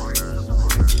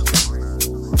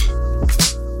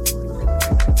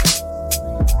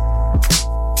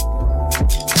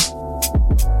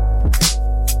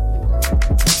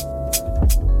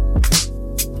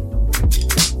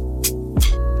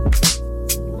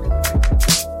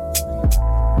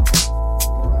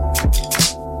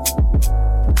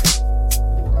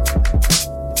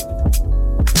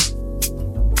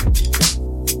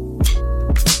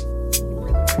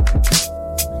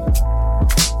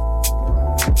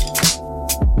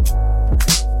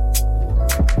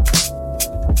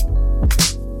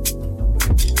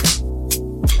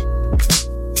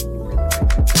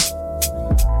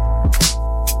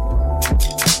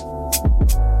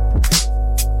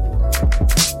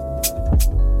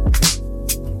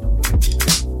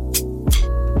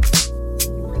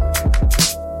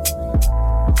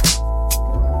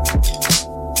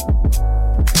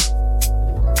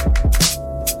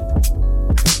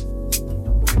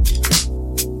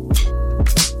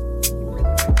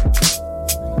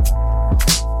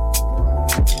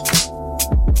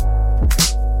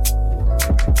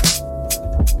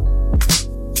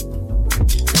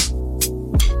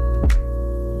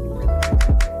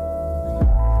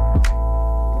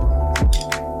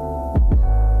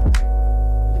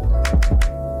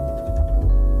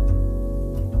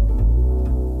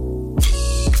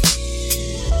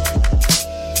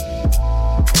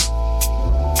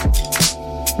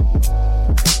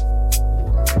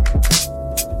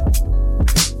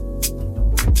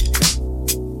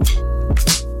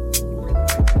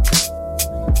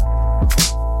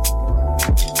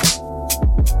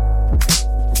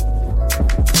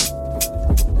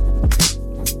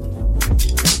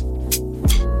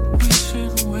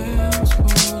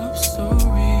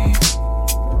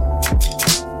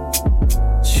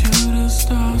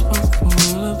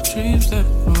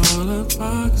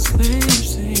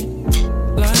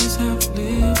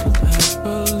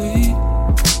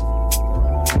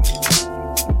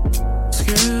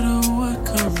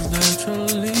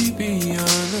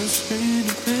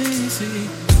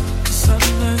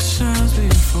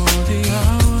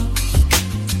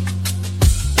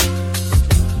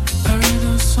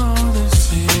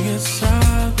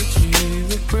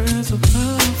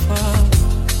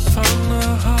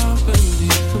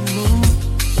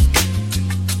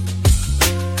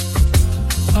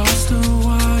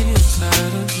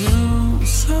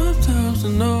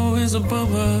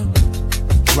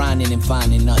 grinding and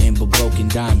finding nothing but broken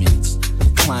diamonds.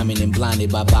 Climbing and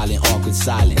blinded by violent, awkward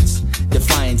silence.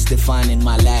 Defiance defining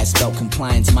my last felt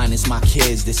compliance, minus my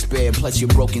cares, despair, plus your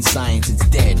broken science, it's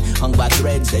dead. Hung by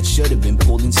threads that should have been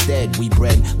pulled instead. We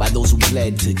bred by those who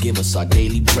bled to give us our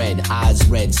daily bread. Eyes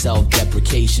red,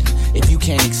 self-deprecation. If you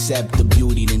can't accept the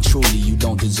beauty, then truly you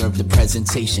don't deserve the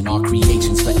presentation. Our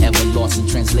creations forever lost in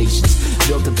translations.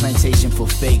 Built a plantation for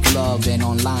fake love and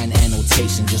online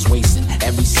annotation. Just wasting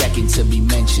every second to be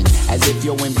mentioned. As if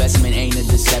your investment ain't a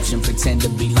deception. Pretend to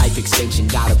be life extension.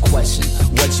 Got a question,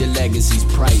 what's your legacy's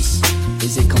price?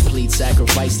 Is it complete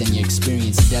sacrifice? Then you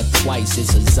experience death twice.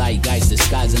 It's a zeitgeist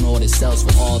disguising all the cells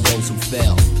for all those who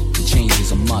fail. The change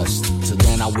is a must, till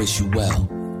then I wish you well.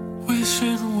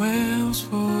 Wishing wells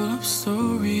full of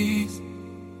stories.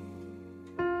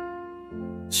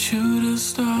 Shooting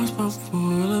stars but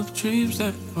full of dreams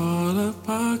that fall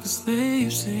apart cause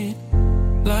they've seen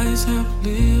lives have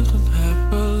lived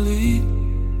unhappily.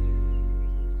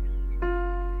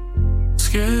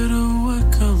 Scared of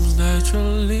what comes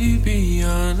naturally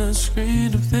beyond a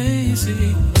screen if they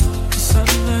see the sun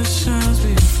that shines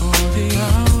before the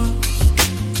hour.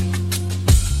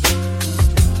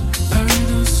 Heard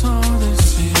the song they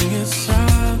sing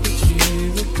inside the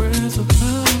tree, the birds of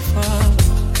hellfire.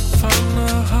 Found the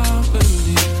heart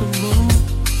beneath the moon.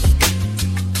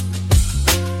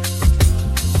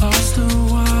 Lost the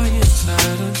why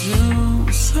inside of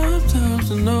June. Sometimes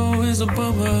to know is a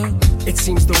bummer. It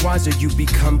seems the wiser you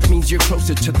become means you're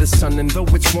closer to the sun, and though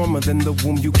it's warmer than the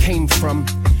womb you came from,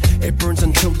 it burns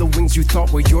until the wings you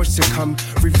thought were yours succumb,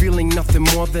 revealing nothing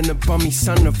more than a bummy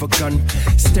son of a gun,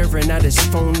 staring at his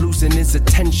phone, losing his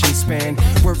attention span,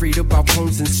 worried about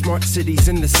phones and smart cities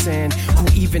in the sand. Who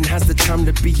even has the time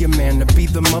to be a man, to be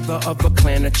the mother of a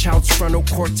clan, a child's frontal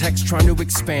cortex trying to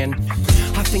expand?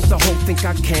 I think the whole think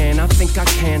I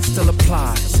can still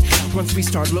applies once we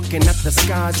start looking at the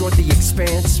skies or the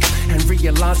expanse and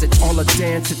realize it's all a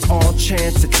dance, it's all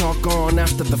chance, it's all gone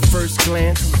after the first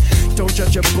glance. Don't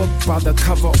judge a book by the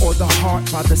cover or the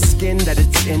heart by the skin that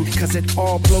it's in, cause it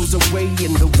all blows away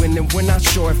in the wind, and we're not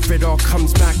sure if it all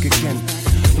comes back again.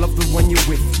 Love the one you're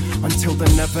with until the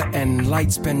never end,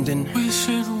 lights bending.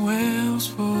 Wishing wells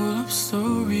full of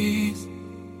stories.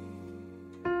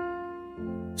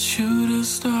 Shooting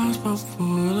stars but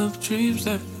full of dreams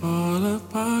that fall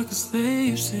apart cause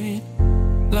they've seen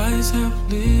lives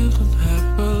have lived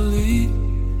unhappily.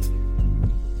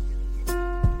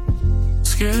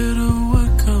 Scared of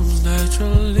what comes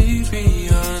naturally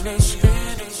beyond a screen.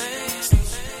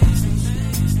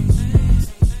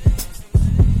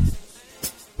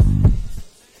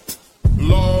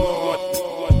 Lord.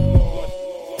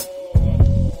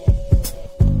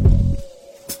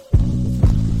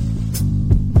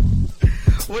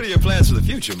 What are your plans for the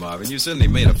future, Marvin? You certainly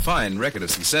made a fine record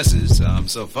of successes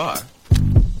so far.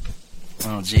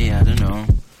 Well, gee, I don't know.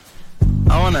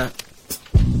 I want to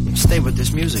stay with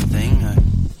this music thing.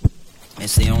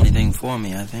 It's the only thing for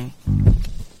me, I think.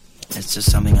 It's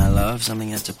just something I love, something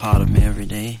that's a part of me every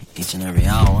day, each and every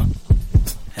hour.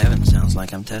 Heaven, sounds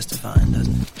like I'm testifying,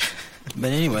 doesn't it?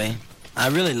 But anyway, I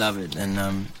really love it,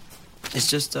 and it's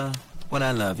just what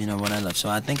I love, what I love. So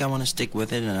I think I want to stick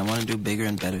with it, and I want to do bigger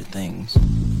and better things.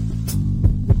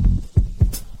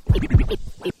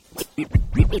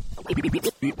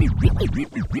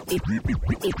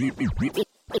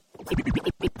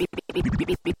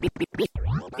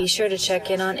 Be sure to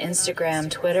check in on Instagram,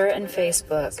 Twitter, and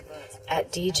Facebook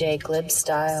at DJ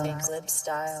GLIBSTYLEZ.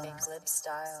 GLIBSTYLEZ.